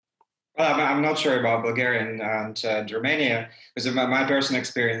 Well, I'm not sure about Bulgaria and Romania, because my personal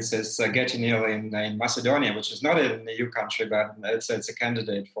experience is getting ill in Macedonia, which is not an EU country, but it's a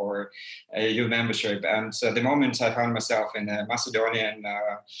candidate for EU membership. And the moment I found myself in a Macedonian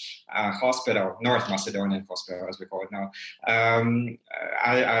hospital, North Macedonian hospital, as we call it now,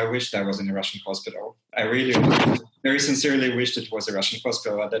 I wished I was in a Russian hospital. I really very sincerely wished it was a Russian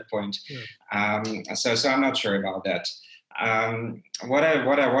hospital at that point. Yeah. So I'm not sure about that. What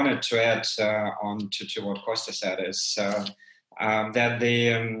I wanted to add on to what Costa said is that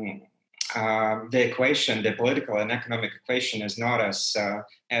the equation, the political and economic equation, is not as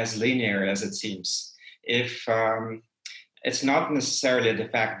linear as it seems. If it's not necessarily the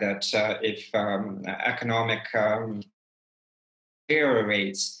fact that if economic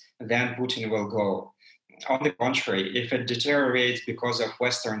deteriorates, then Putin will go. On the contrary, if it deteriorates because of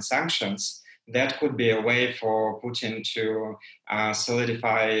Western sanctions, that could be a way for Putin to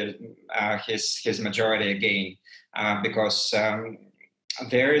solidify his majority again, because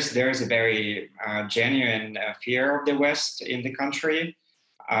there is a very genuine fear of the West in the country.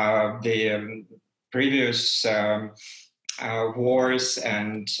 The previous wars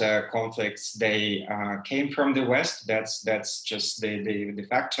and conflicts, they came from the West. That's just the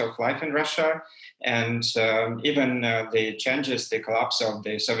fact of life in Russia. And even the changes, the collapse of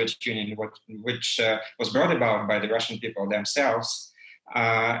the Soviet Union, which was brought about by the Russian people themselves,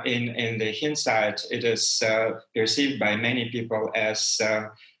 in the hindsight, it is perceived by many people as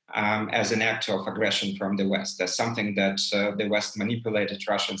an act of aggression from the West, as something that the West manipulated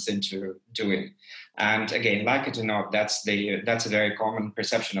Russians into doing. And again, like it or not, that's a very common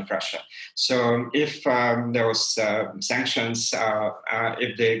perception of Russia. So if those sanctions,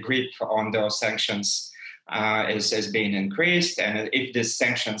 if the grip on those sanctions is being increased, and if these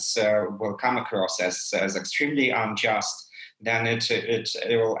sanctions will come across as extremely unjust, then it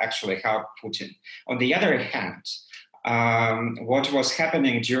will actually help Putin. On the other hand, what was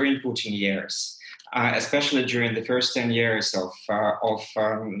happening during Putin years, especially during the first 10 years of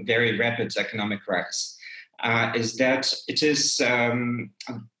very rapid economic rise, is that it is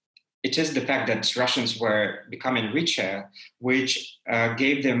the fact that Russians were becoming richer, which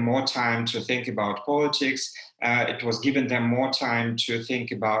gave them more time to think about politics. It was giving them more time to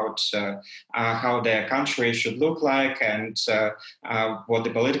think about how their country should look like and what the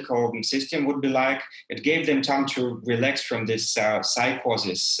political system would be like. It gave them time to relax from this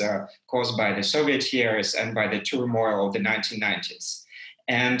psychosis caused by the Soviet years and by the turmoil of the 1990s.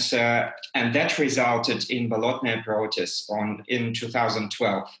 And that resulted in Bolotnaya protests in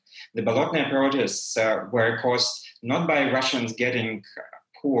 2012. The Bolotnaya protests were caused not by Russians getting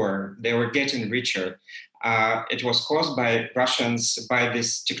poor, they were getting richer. It was caused by Russians by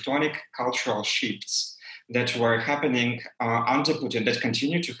these tectonic cultural shifts that were happening under Putin, that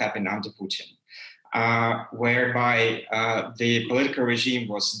continue to happen under Putin, whereby the political regime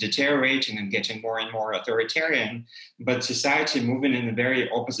was deteriorating and getting more and more authoritarian, but society moving in a very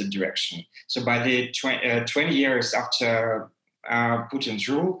opposite direction. So by the 20 years after Putin's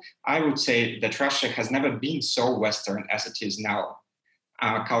rule, I would say that Russia has never been so Western as it is now,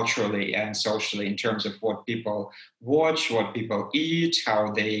 culturally and socially, in terms of what people watch, what people eat,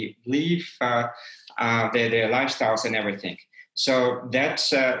 how they live, their lifestyles and everything. So that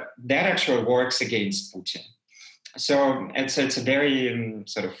actually works against Putin. So it's a very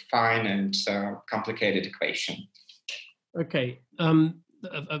sort of fine and complicated equation. Okay.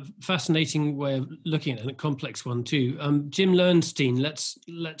 A fascinating way of looking at it, and a complex one too. Jim Lernstein, let's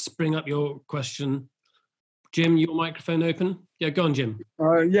bring up your question. Jim, your microphone open? Yeah, go on, Jim.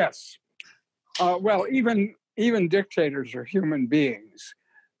 Yes. Well, even dictators are human beings,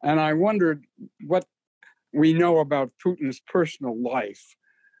 and I wondered what we know about Putin's personal life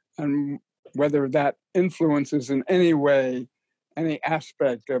and whether that influences in any way any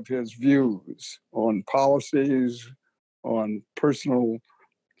aspect of his views on policies, on personal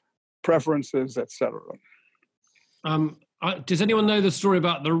preferences, etc. Does anyone know the story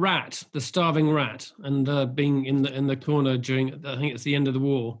about the rat, the starving rat, and being in the corner during, I think it's the end of the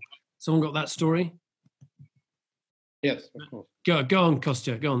war? Someone got that story? Yes, of course. Go on,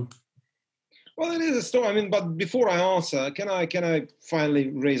 Kostya, go on. Well, it is a story. I mean, but before I answer, can I finally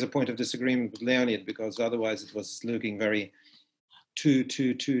raise a point of disagreement with Leonid, because otherwise it was looking very too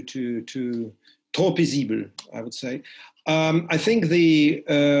trop paisible, I would say. I think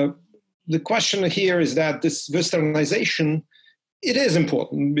the question here is that this westernization, it is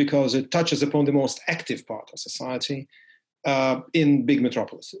important because it touches upon the most active part of society in big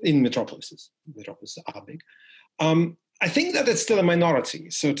metropolises. Metropolises are big. I think that it's still a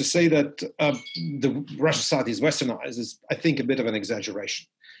minority. So to say that the Russian society is westernized is, I think, a bit of an exaggeration.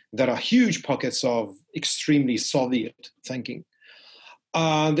 There are huge pockets of extremely Soviet thinking.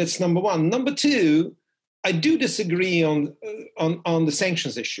 That's number one. Number two, I do disagree on the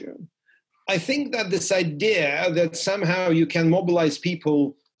sanctions issue. I think that this idea that somehow you can mobilize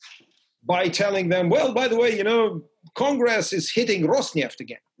people by telling them, well, by the way, you know, Congress is hitting Rosneft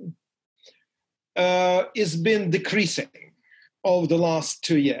again, has been decreasing over the last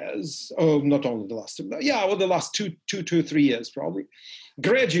 2 years. Oh, not only the last 2, over the last two to 3 years, probably.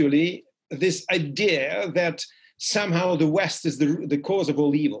 Gradually, this idea that somehow the West is the cause of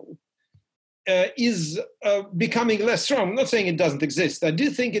all evil is becoming less strong. I'm not saying it doesn't exist. I do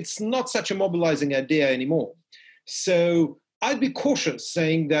think it's not such a mobilizing idea anymore. So I'd be cautious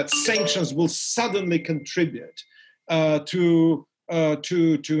saying that sanctions will suddenly contribute to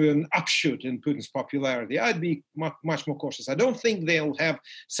an upshoot in Putin's popularity. I'd be much more cautious. I don't think they'll have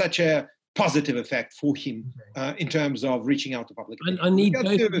such a positive effect for him in terms of reaching out to public.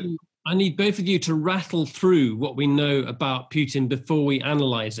 I need both of you to rattle through what we know about Putin before we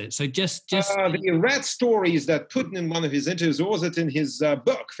analyze it. So just the rat stories that Putin in one of his interviews, or was it in his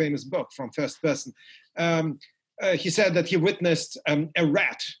book, famous book from First Person, he said that he witnessed a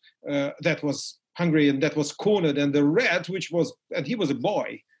rat that was hungry and that was cornered, and the rat, and he was a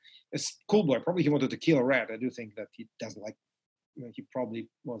boy, a schoolboy, probably he wanted to kill a rat. I do think that he doesn't like, he probably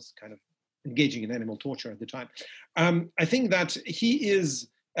was kind of engaging in animal torture at the time. I think that he is,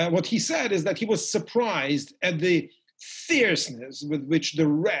 what he said is that he was surprised at the fierceness with which the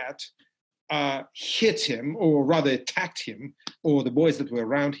rat hit him, or rather attacked him, or the boys that were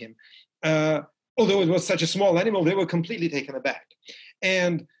around him. Although it was such a small animal, they were completely taken aback.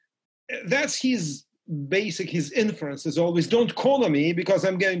 And that's his inference is always, don't corner me because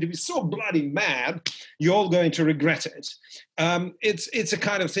I'm going to be so bloody mad, you're all going to regret it. It's a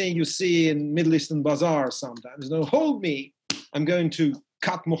kind of thing you see in Middle Eastern bazaars sometimes. No, hold me, I'm going to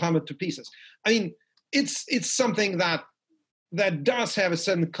cut Muhammad to pieces. I mean, it's something that does have a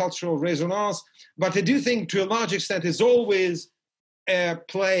certain cultural resonance, but I do think to a large extent it's always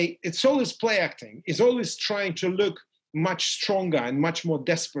play acting. It's always trying to look much stronger and much more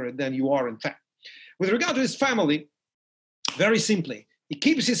desperate than you are in fact. With regard to his family, very simply, he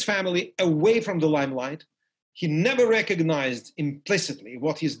keeps his family away from the limelight. He never recognized implicitly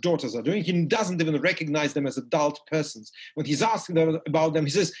what his daughters are doing. He doesn't even recognize them as adult persons. When he's asking them about them,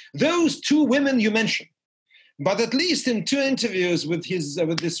 he says, those 2 women you mentioned. But at least in 2 interviews with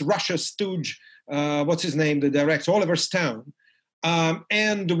this Russia stooge, what's his name, the director, Oliver Stone,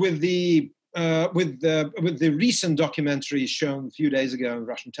 and with the recent documentary shown a few days ago on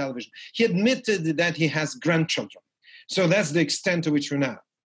Russian television, he admitted that he has grandchildren. So that's the extent to which we know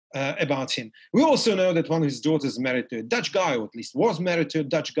about him. We also know that one of his daughters is married to a Dutch guy, or at least was married to a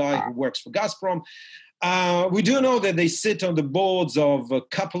Dutch guy who works for Gazprom. We do know that they sit on the boards of a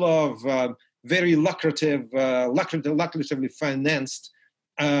couple of very lucratively financed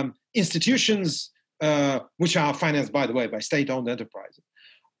institutions, which are financed, by the way, by state-owned enterprises.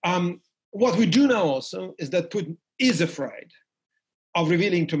 What we do know also is that Putin is afraid of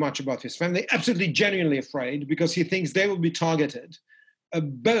revealing too much about his family, absolutely genuinely afraid, because he thinks they will be targeted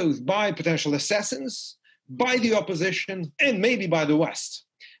both by potential assassins, by the opposition, and maybe by the West.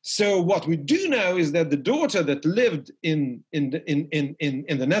 So what we do know is that the daughter that lived in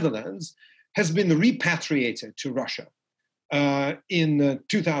the Netherlands has been repatriated to Russia in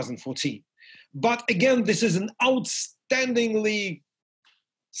 2014. But again, this is an outstandingly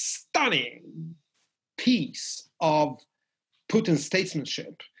stunning piece of Putin's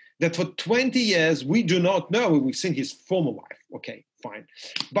statesmanship that for 20 years we do not know. We've seen his former wife, okay, fine.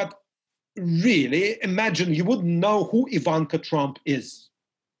 But really, imagine you wouldn't know who Ivanka Trump is.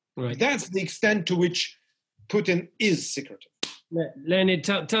 Right. That's the extent to which Putin is secretive. Leonid,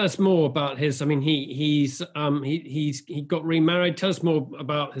 tell us more about his. I mean, he got remarried. Tell us more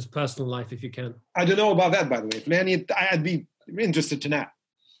about his personal life, if you can. I don't know about that, by the way. Leonid, I'd be interested to know.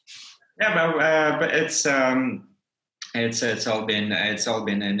 Yeah, but it's all been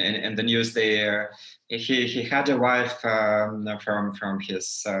in the news. He had a wife from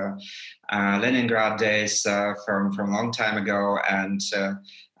his Leningrad days from a long time ago, and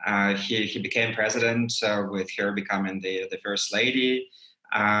He became president with her becoming the first lady.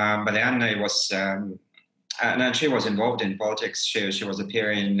 But then it was, and then she was involved in politics. She was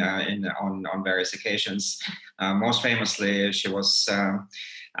appearing on various occasions. Most famously, she was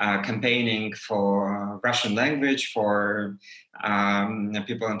campaigning for Russian language, for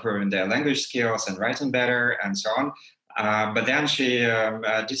people improving their language skills and writing better, and so on. But then she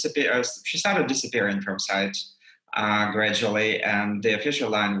disappeared. She started disappearing from sight gradually, and the official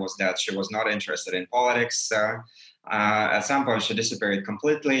line was that she was not interested in politics. At some point, she disappeared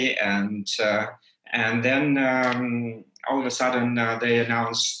completely, and then all of a sudden they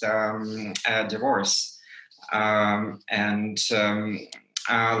announced a divorce.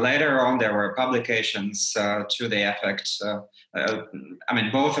 Later on, there were publications to the effect.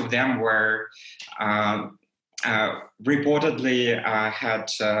 Both of them were reportedly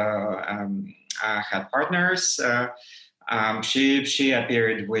had partners. She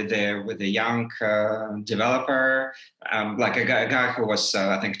appeared with a young developer, like a guy who was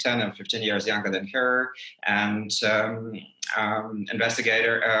I think 10 or 15 years younger than her, and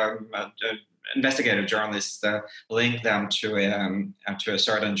investigative journalists linked them to a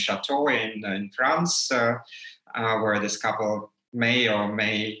certain chateau in France, where this couple may or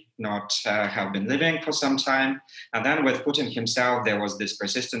may not have been living for some time. And then with Putin himself, there was this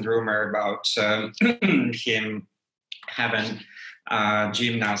persistent rumor about him having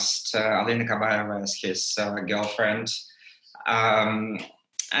gymnast Alina Kabayeva as his girlfriend.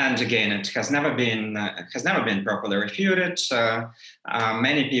 And again, it has never been properly refuted.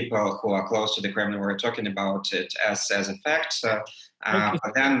 Many people who are close to the Kremlin were talking about it as a fact.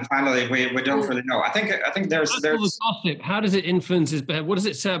 But then finally, we don't really know. I think there's gossip. How does it influence his behavior? What does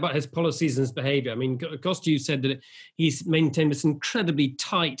it say about his policies and his behavior? I mean, Kostu said that he's maintained this incredibly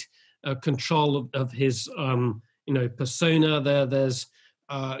tight control of his persona. There's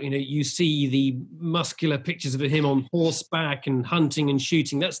you see the muscular pictures of him on horseback and hunting and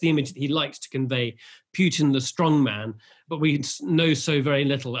shooting. That's the image that he likes to convey, Putin, the strong man. But we know so very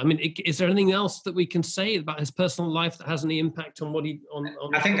little. I mean, is there anything else that we can say about his personal life that has any impact on what he?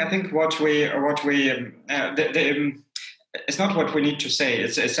 I think what we it's not what we need to say.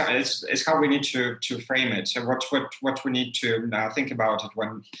 It's how we need to frame it. So what we need to think about it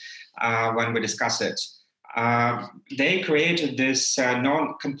when we discuss it. They created this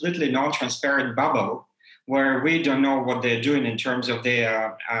completely non-transparent bubble where we don't know what they're doing in terms of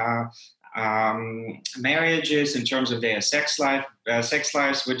their marriages, in terms of their sex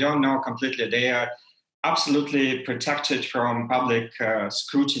lives. We don't know completely. They are absolutely protected from public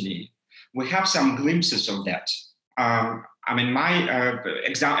scrutiny. We have some glimpses of that. An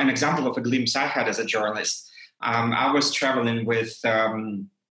example of a glimpse I had as a journalist. I was traveling with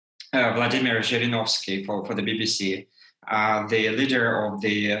Vladimir Zhirinovsky for the BBC, the leader of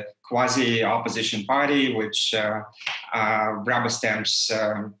the quasi-opposition party, which rubber stamps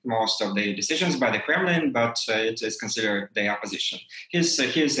most of the decisions by the Kremlin, but it is considered the opposition. He's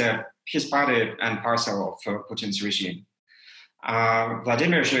party and parcel of Putin's regime.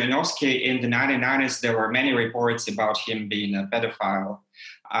 Vladimir Zhirinovsky, in the 1990s, there were many reports about him being a pedophile,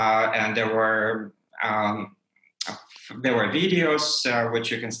 and there were videos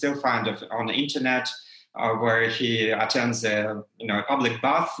which you can still find on the internet where he attends a public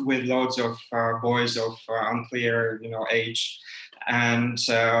bath with loads of boys of unclear age, and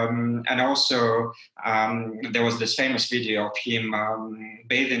also there was this famous video of him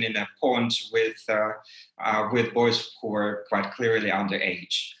bathing in a pond with boys who were quite clearly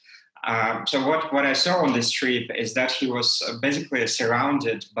underage. So what I saw on this trip is that he was basically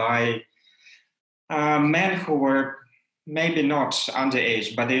surrounded by men who were maybe not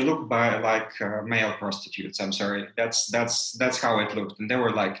underage, but they looked like male prostitutes. I'm sorry, that's how it looked. And there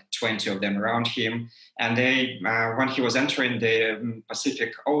were like 20 of them around him. And they, when he was entering the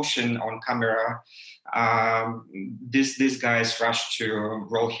Pacific Ocean on camera, these guys rushed to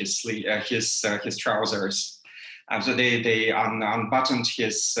roll his trousers. So they unbuttoned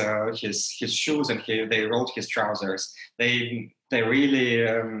his shoes and they rolled his trousers. They really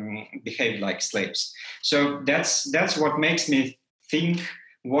behaved like slaves. So that's what makes me think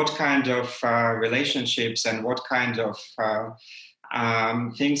what kind of relationships and what kind of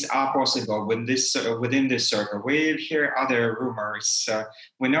things are possible within this circle. We hear other rumors.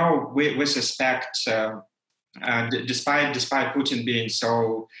 We know, we suspect, despite Putin being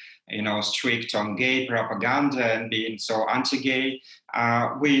so strict on gay propaganda and being so anti-gay,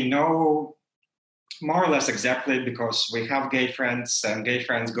 we know more or less exactly, because we have gay friends, and gay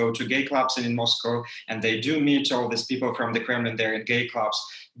friends go to gay clubs in Moscow, and they do meet all these people from the Kremlin there in gay clubs.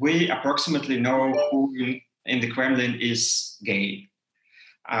 We approximately know who in the Kremlin is gay.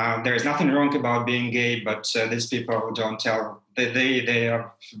 There is nothing wrong about being gay, but these people don't tell. They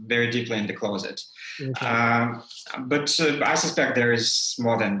are very deeply in the closet. Okay. But I suspect there is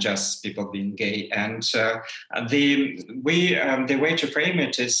more than just people being gay, and the way to frame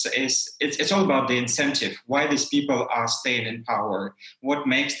it is it's all about the incentive. Why these people are staying in power? What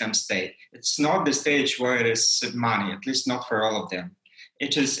makes them stay? It's not the stage where it is money, at least not for all of them.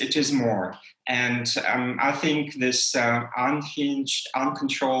 It is more. And I think this unhinged,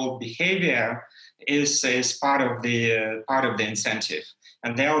 uncontrolled behavior is part of the incentive.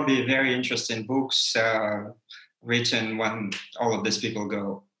 And there will be very interesting books written when all of these people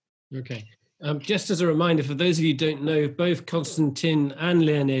go. Okay. Just as a reminder, for those of you who don't know, both Konstantin and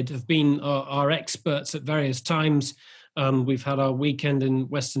Leonid have been our experts at various times. We've had our weekend in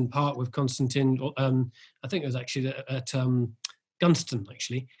Western Park with Konstantin. I think it was actually at Gunston,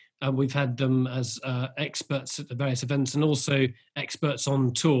 actually. We've had them as experts at the various events and also experts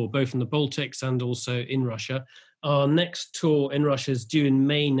on tour, both in the Baltics and also in Russia. Our next tour in Russia is due in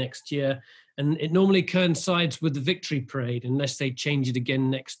May next year, and it normally coincides with the Victory Parade. Unless they change it again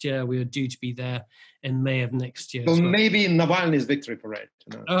next year, we are due to be there in May of next year. Well, maybe Navalny's Victory Parade.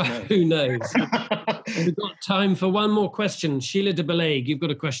 No. Who knows? We've got time for one more question. Sheila de Beleg, you've got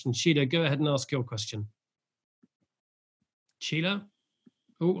a question. Sheila, go ahead and ask your question. Sheila?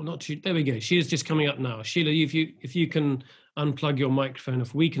 Oh, not Sheila. There we go. Sheila's just coming up now. Sheila, if you can unplug your microphone,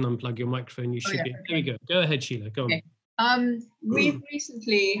 if we can unplug your microphone, you should be. There we go. Go ahead, Sheila. Go on. We've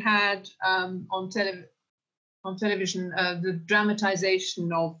recently had on television the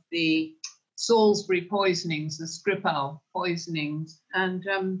dramatization of the Salisbury poisonings, the Skripal poisonings, and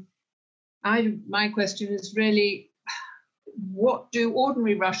my question is really, what do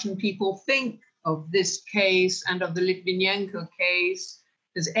ordinary Russian people think of this case and of the Litvinenko case?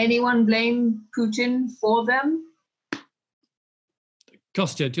 Does anyone blame Putin for them?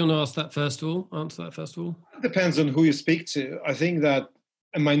 Kostya, do you want to answer that first of all? It depends on who you speak to. I think that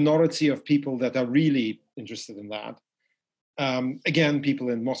a minority of people that are really interested in that, again,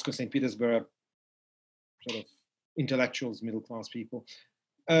 people in Moscow, St. Petersburg, sort of intellectuals, middle-class people,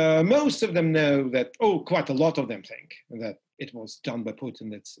 most of them know that, quite a lot of them think that it was done by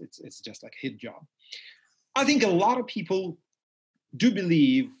Putin. It's just like his job. I think a lot of people do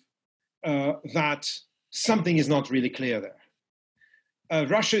believe that something is not really clear there.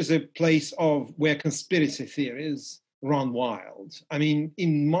 Russia is a place where conspiracy theories run wild. I mean,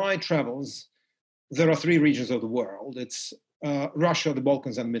 in my travels, there are 3 regions of the world. It's Russia, the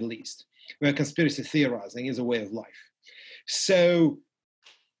Balkans, and the Middle East, where conspiracy theorizing is a way of life. So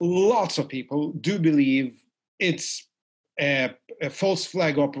lots of people do believe it's a false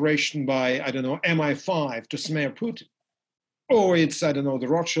flag operation by, MI5 to smear Putin. Or it's, the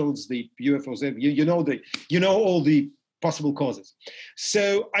Rothschilds, the UFOs, you know all the possible causes.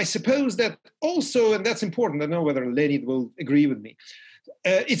 So I suppose that also, and that's important, I don't know whether Leonid will agree with me,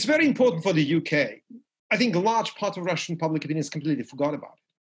 it's very important for the UK. I think a large part of Russian public opinion is completely forgot about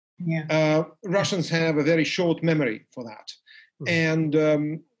it. Yeah. Russians have a very short memory for that.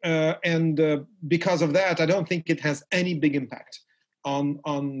 Mm-hmm. And because of that, I don't think it has any big impact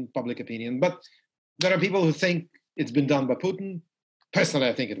on public opinion. But there are people who think it's been done by Putin. Personally,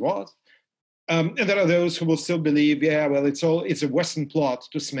 I think it was. And there are those who will still believe, it's a Western plot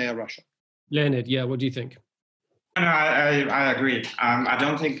to smear Russia. Leonid, what do you think? No, I agree. I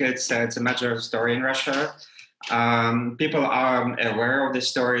don't think it's a major story in Russia. People are aware of the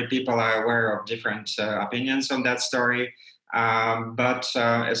story. People are aware of different opinions on that story. But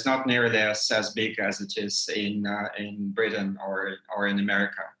it's not nearly as big as it is in Britain or in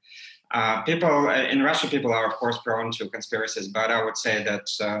America. People in Russia, people are of course prone to conspiracies, but I would say that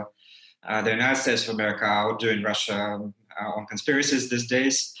the United States of America are outdoing Russia on conspiracies these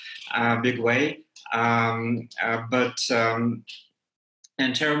days, big way. But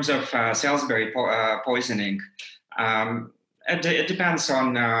in terms of Salisbury poisoning, it depends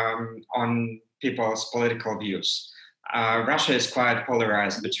on people's political views. Russia is quite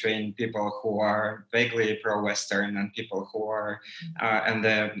polarized between people who are vaguely pro-Western and people who are,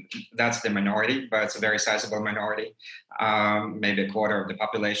 that's the minority, but it's a very sizable minority, maybe a quarter of the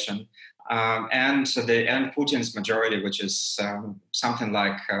population, and Putin's majority, which is something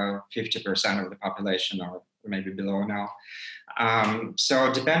like 50% of the population, or maybe below now.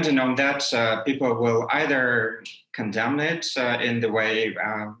 So depending on that, people will either condemn it in the way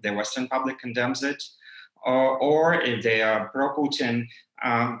the Western public condemns it, or if they are pro-Putin,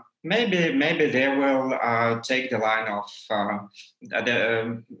 maybe they will take the line of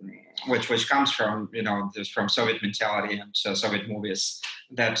which comes from from Soviet mentality and Soviet movies,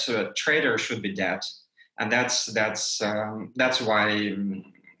 that traitor should be dead, and that's why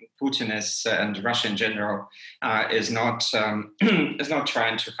Putin is and Russia in general is not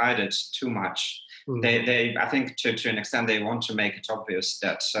trying to hide it too much. They I think to an extent they want to make it obvious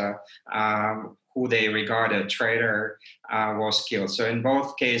that who they regard a traitor was killed. So in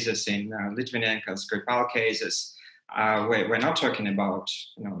both cases, in Litvinenko and Skripal cases, we're not talking about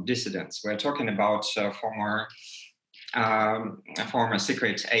dissidents. We're talking about former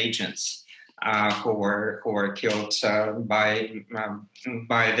secret agents who were killed by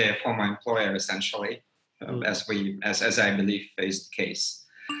their former employer, essentially, as I believe is the case.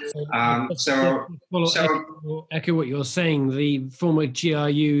 Echo what you're saying. The former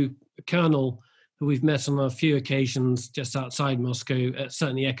GRU colonel, who we've met on a few occasions just outside Moscow,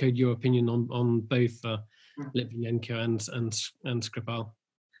 certainly echoed your opinion on both Litvinenko and Skripal.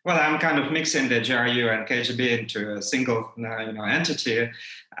 Well, I'm kind of mixing the GRU and KGB into a single entity,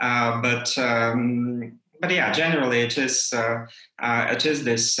 but yeah, generally it is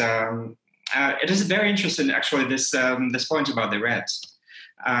this. It is very interesting, actually, this point about the red.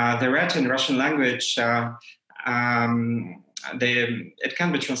 The red in Russian language, it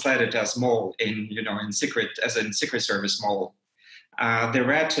can be translated as mole in secret service mole. The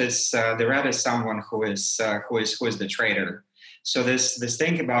red is someone who is the traitor. So this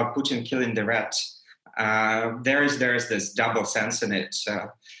thing about Putin killing the red, there is this double sense in it.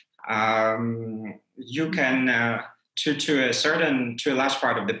 You can to a large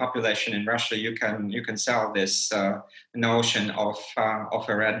part of the population in Russia, you can sell this notion of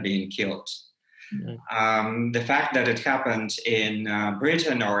a rat being killed. Mm-hmm. The fact that it happened in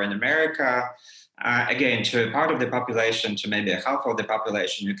Britain or in America, again, to a part of the population, to maybe a half of the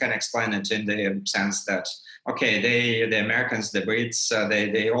population, you can explain it in the sense that, okay, the Americans, the Brits,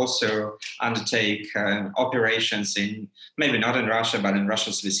 they also undertake operations in, maybe not in Russia, but in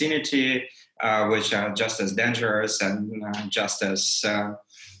Russia's vicinity, which are just as dangerous and just as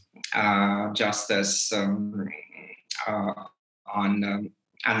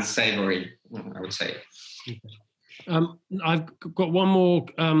unsavory, I would say. I've got one more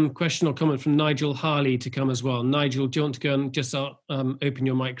question or comment from Nigel Harley to come as well. Nigel, do you want to go and just open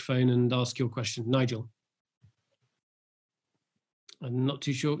your microphone and ask your question? Nigel. I'm not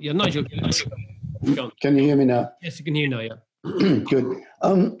too sure. Yeah, Nigel. Can you hear me now? Yes, you can hear now, yeah. Good.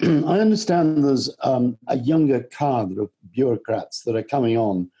 I understand there's a younger cadre of bureaucrats that are coming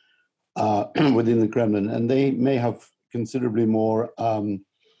on within the Kremlin, and they may have considerably more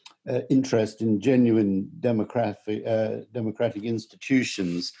interest in genuine democratic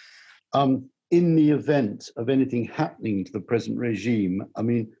institutions. In the event of anything happening to the present regime, I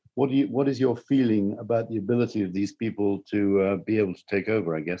mean, what is your feeling about the ability of these people to be able to take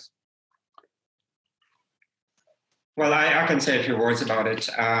over, I guess? Well, I can say a few words about it.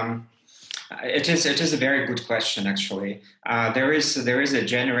 It is a very good question, actually. There is a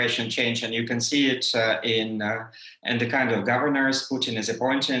generation change, and you can see it in the kind of governors Putin is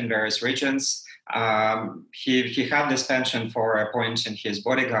appointing in various regions. He had this penchant for appointing his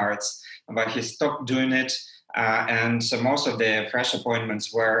bodyguards, but he stopped doing it. And so most of the fresh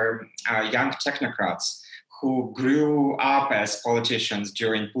appointments were young technocrats who grew up as politicians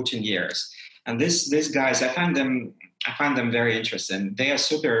during Putin years. And these guys, I find them very interesting. They are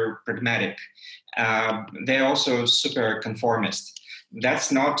super pragmatic. They're also super conformist.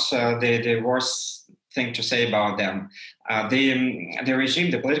 That's not the worst thing to say about them. The regime,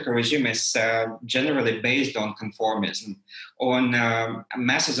 the political regime, is generally based on conformism, on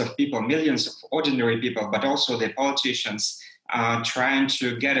masses of people, millions of ordinary people, but also the politicians trying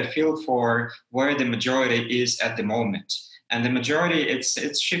to get a feel for where the majority is at the moment. And the majority,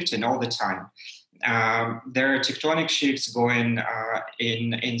 it's shifting all the time. There are tectonic shifts going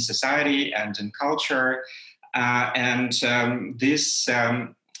in society and in culture, and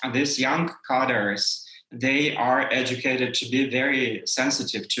these young cadres, they are educated to be very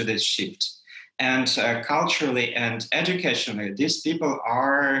sensitive to this shift. And culturally and educationally, these people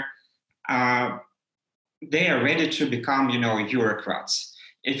are they are ready to become, bureaucrats.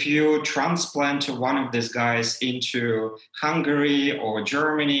 If you transplant one of these guys into Hungary or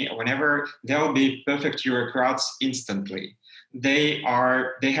Germany or whenever, they'll be perfect bureaucrats instantly. They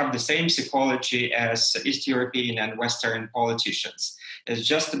have the same psychology as East European and Western politicians. It's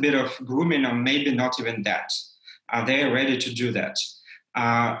just a bit of grooming, or maybe not even that. They are ready to do that.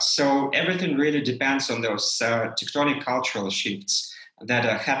 So everything really depends on those tectonic cultural shifts that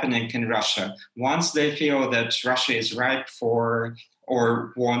are happening in Russia. Once they feel that Russia is ripe for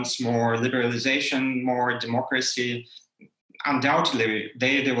or wants more liberalization, more democracy, undoubtedly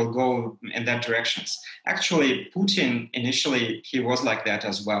they will go in that directions. Actually, Putin initially, he was like that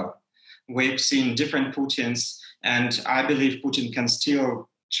as well. We've seen different Putins, and I believe Putin can still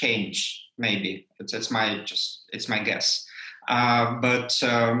change. Maybe it's my guess. But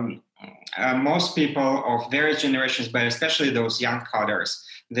most people of various generations, but especially those young cadres,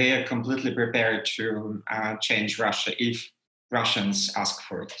 they are completely prepared to change Russia if Russians ask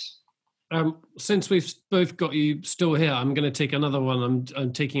for it. Since we've both got you still here, I'm going to take another one.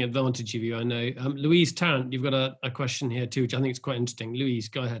 I'm taking advantage of you, I know. Louise Tarrant, you've got a question here too, which I think is quite interesting. Louise,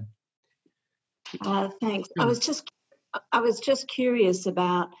 go ahead. Thanks. I was just curious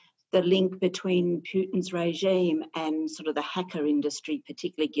about the link between Putin's regime and sort of the hacker industry,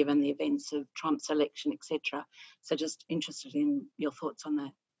 particularly given the events of Trump's election, etc. So just interested in your thoughts on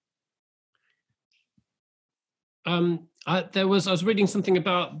that. I was reading something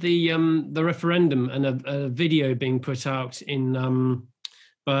about the referendum and a video being put out in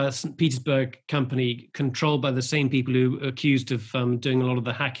by a St. Petersburg company controlled by the same people who were accused of doing a lot of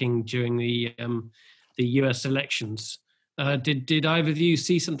the hacking during the US elections. Did either of you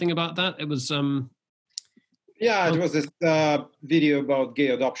see something about that? It was it was this video about gay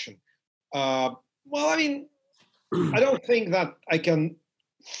adoption. Well, I mean, I don't think that I can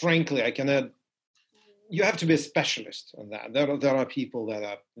add. You have to be a specialist on that. There are people that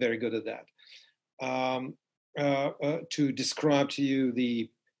are very good at that. To describe to you the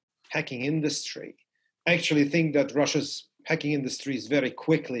hacking industry, I actually think that Russia's hacking industry is very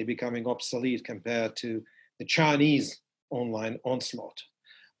quickly becoming obsolete compared to the Chinese online onslaught.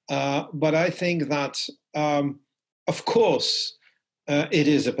 But I think that, of course, it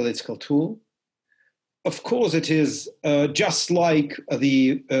is a political tool. Of course, it is just like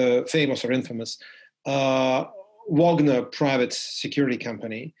the famous or infamous Wagner private security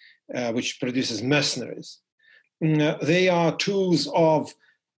company, which produces mercenaries. They are tools of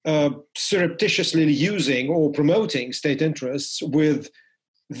surreptitiously using or promoting state interests with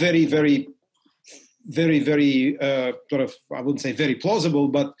very, very, very, very sort of, I wouldn't say very plausible,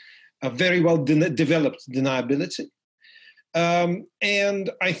 but a very well developed deniability.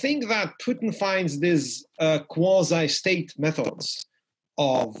 And I think that Putin finds these quasi-state methods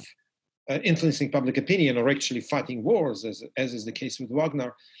of influencing public opinion or actually fighting wars, as is the case with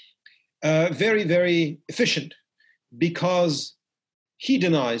Wagner, very, very efficient, because he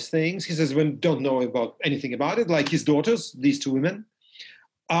denies things. He says we don't know about anything about it, like his daughters, these two women.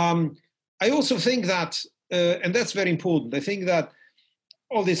 I also think that, and that's very important, I think that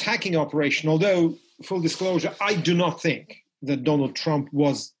all this hacking operation, although, full disclosure, I do not think that Donald Trump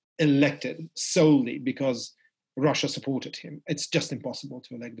was elected solely because Russia supported him. It's just impossible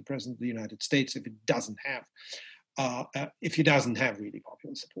to elect the president of the United States if he doesn't have really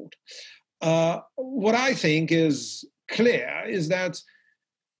popular support. What I think is clear is that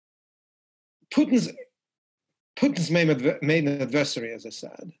Putin's main adversary, as I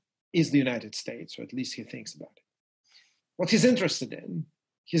said, is the United States, or at least he thinks about it. What he's interested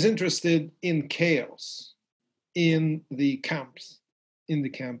in chaos in the camp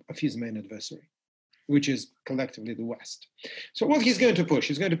of his main adversary, which is collectively the West. So what he's going to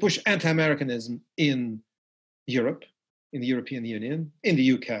push anti-Americanism in Europe, in the European Union, in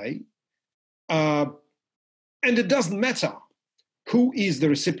the UK. And it doesn't matter who is the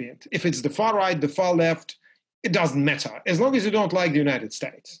recipient. If it's the far right, the far left, it doesn't matter. As long as you don't like the United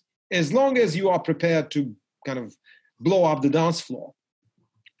States, as long as you are prepared to kind of blow up the dance floor,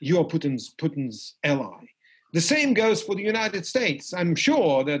 you are Putin's ally. The same goes for the United States. I'm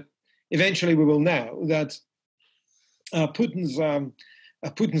sure that eventually we will know that Putin's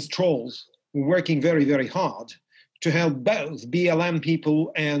trolls were working very, very hard to help both BLM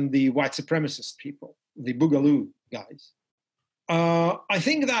people and the white supremacist people, the Boogaloo guys. I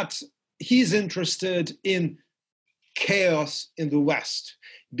think that he's interested in chaos in the West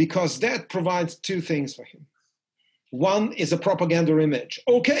because that provides two things for him. One is a propaganda image.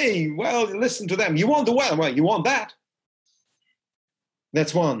 Okay, well, listen to them. You want the well, you want that.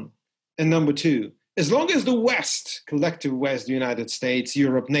 That's one. And number two, as long as the West, collective West, the United States,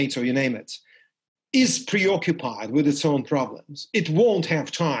 Europe, NATO, you name it, is preoccupied with its own problems, it won't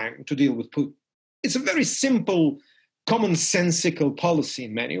have time to deal with Putin. It's a very simple, commonsensical policy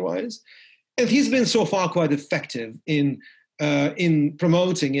in many ways. And he's been so far quite effective in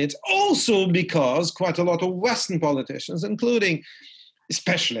promoting it, also because quite a lot of Western politicians, including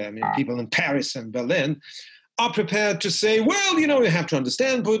especially, people in Paris and Berlin, are prepared to say, well, you have to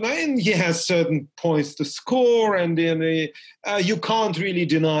understand Putin, and he has certain points to score, and you can't really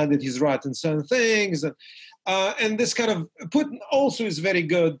deny that he's right in certain things. And this kind of, Putin also is very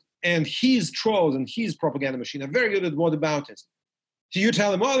good, and his trolls and his propaganda machine are very good at whataboutism. So you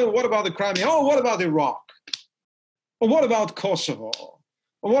tell him, oh, what about the Crimea? Oh, what about Iraq? Or what about Kosovo?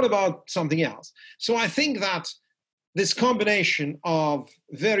 Or what about something else? So I think that this combination of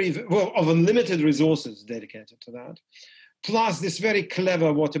of unlimited resources dedicated to that, plus this very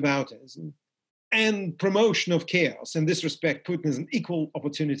clever whataboutism and promotion of chaos. In this respect, Putin is an equal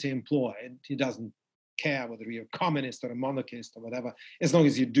opportunity employed. He doesn't care whether you're a communist or a monarchist or whatever, as long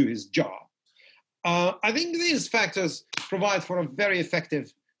as you do his job. I think these factors provide for a very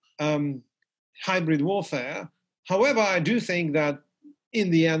effective hybrid warfare. However, I do think that in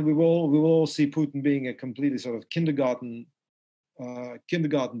the end, we will all see Putin being a completely sort of kindergarten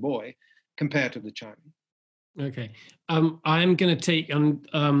boy compared to the Chinese. Okay, I'm going to take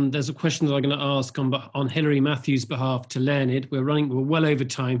there's a question that I'm going to ask on Hilary Matthews' behalf to Leonid. We're well over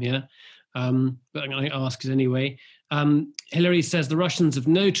time here, but I'm going to ask it anyway. Hilary says the Russians have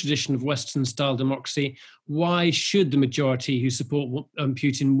no tradition of Western-style democracy. Why should the majority who support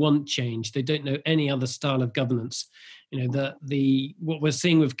Putin want change? They don't know any other style of governance. You know, what we're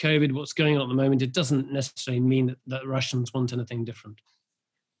seeing with COVID, what's going on at the moment, it doesn't necessarily mean that Russians want anything different.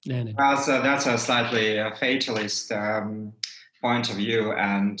 Leonid. Well, so that's a slightly fatalist point of view,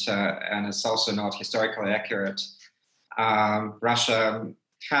 and it's also not historically accurate. Russia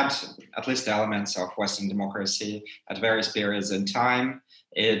had at least elements of Western democracy at various periods in time.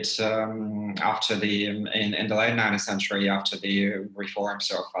 It after in the late 19th century, after the reforms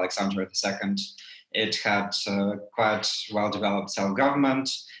of Alexander II, it had quite well-developed self-government,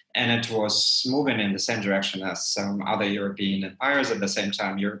 and it was moving in the same direction as some other European empires. At the same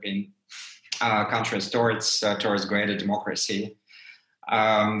time, European countries towards greater democracy.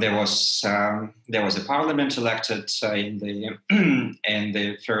 There was a parliament elected in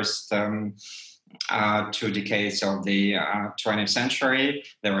the first 2 decades of the 20th century.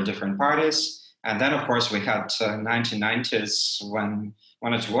 There were different parties, and then of course we had 1990s when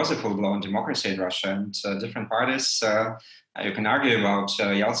it was a full-blown democracy in Russia, and different parties. You can argue about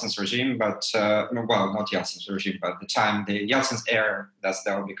Yeltsin's regime, but well, not Yeltsin's regime, but the Yeltsin's era.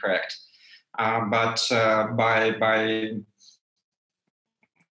 That would be correct. But by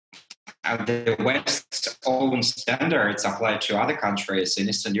the West's own standards applied to other countries in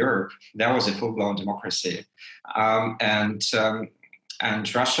Eastern Europe, that was a full-blown democracy, and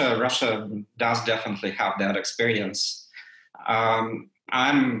Russia does definitely have that experience.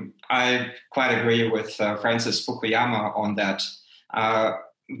 I quite agree with Francis Fukuyama on that.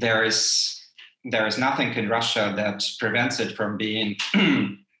 There is nothing in Russia that prevents it from being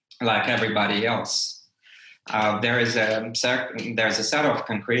like everybody else. There's a set of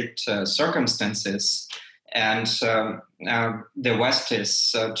concrete circumstances, and the West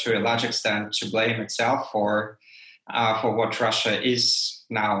is to a large extent to blame itself for what Russia is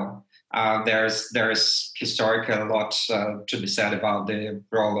now. There's historically a lot to be said about the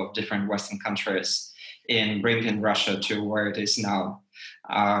role of different Western countries in bringing Russia to where it is now,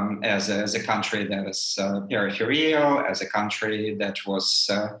 as a country that is peripheral, as a country that was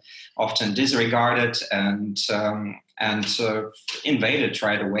often disregarded and invaded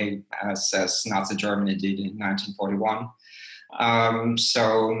right away, as Nazi Germany did in 1941.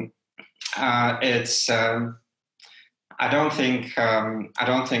 It's. I don't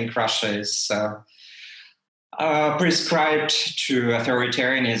think Russia is prescribed to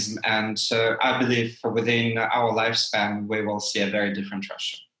authoritarianism, and I believe within our lifespan we will see a very different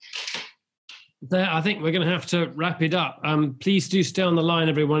Russia. There, I think we're going to have to wrap it up. Please do stay on the line,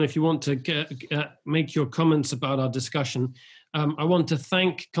 everyone, if you want to make your comments about our discussion. I want to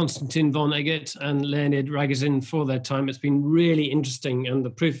thank Konstantin Von Eggert and Leonid Ragozin for their time. It's been really interesting, and the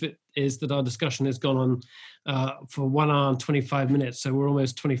proof is that our discussion has gone on for 1 hour and 25 minutes, so we're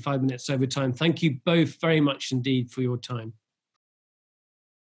almost 25 minutes over time. Thank you both very much indeed for your time.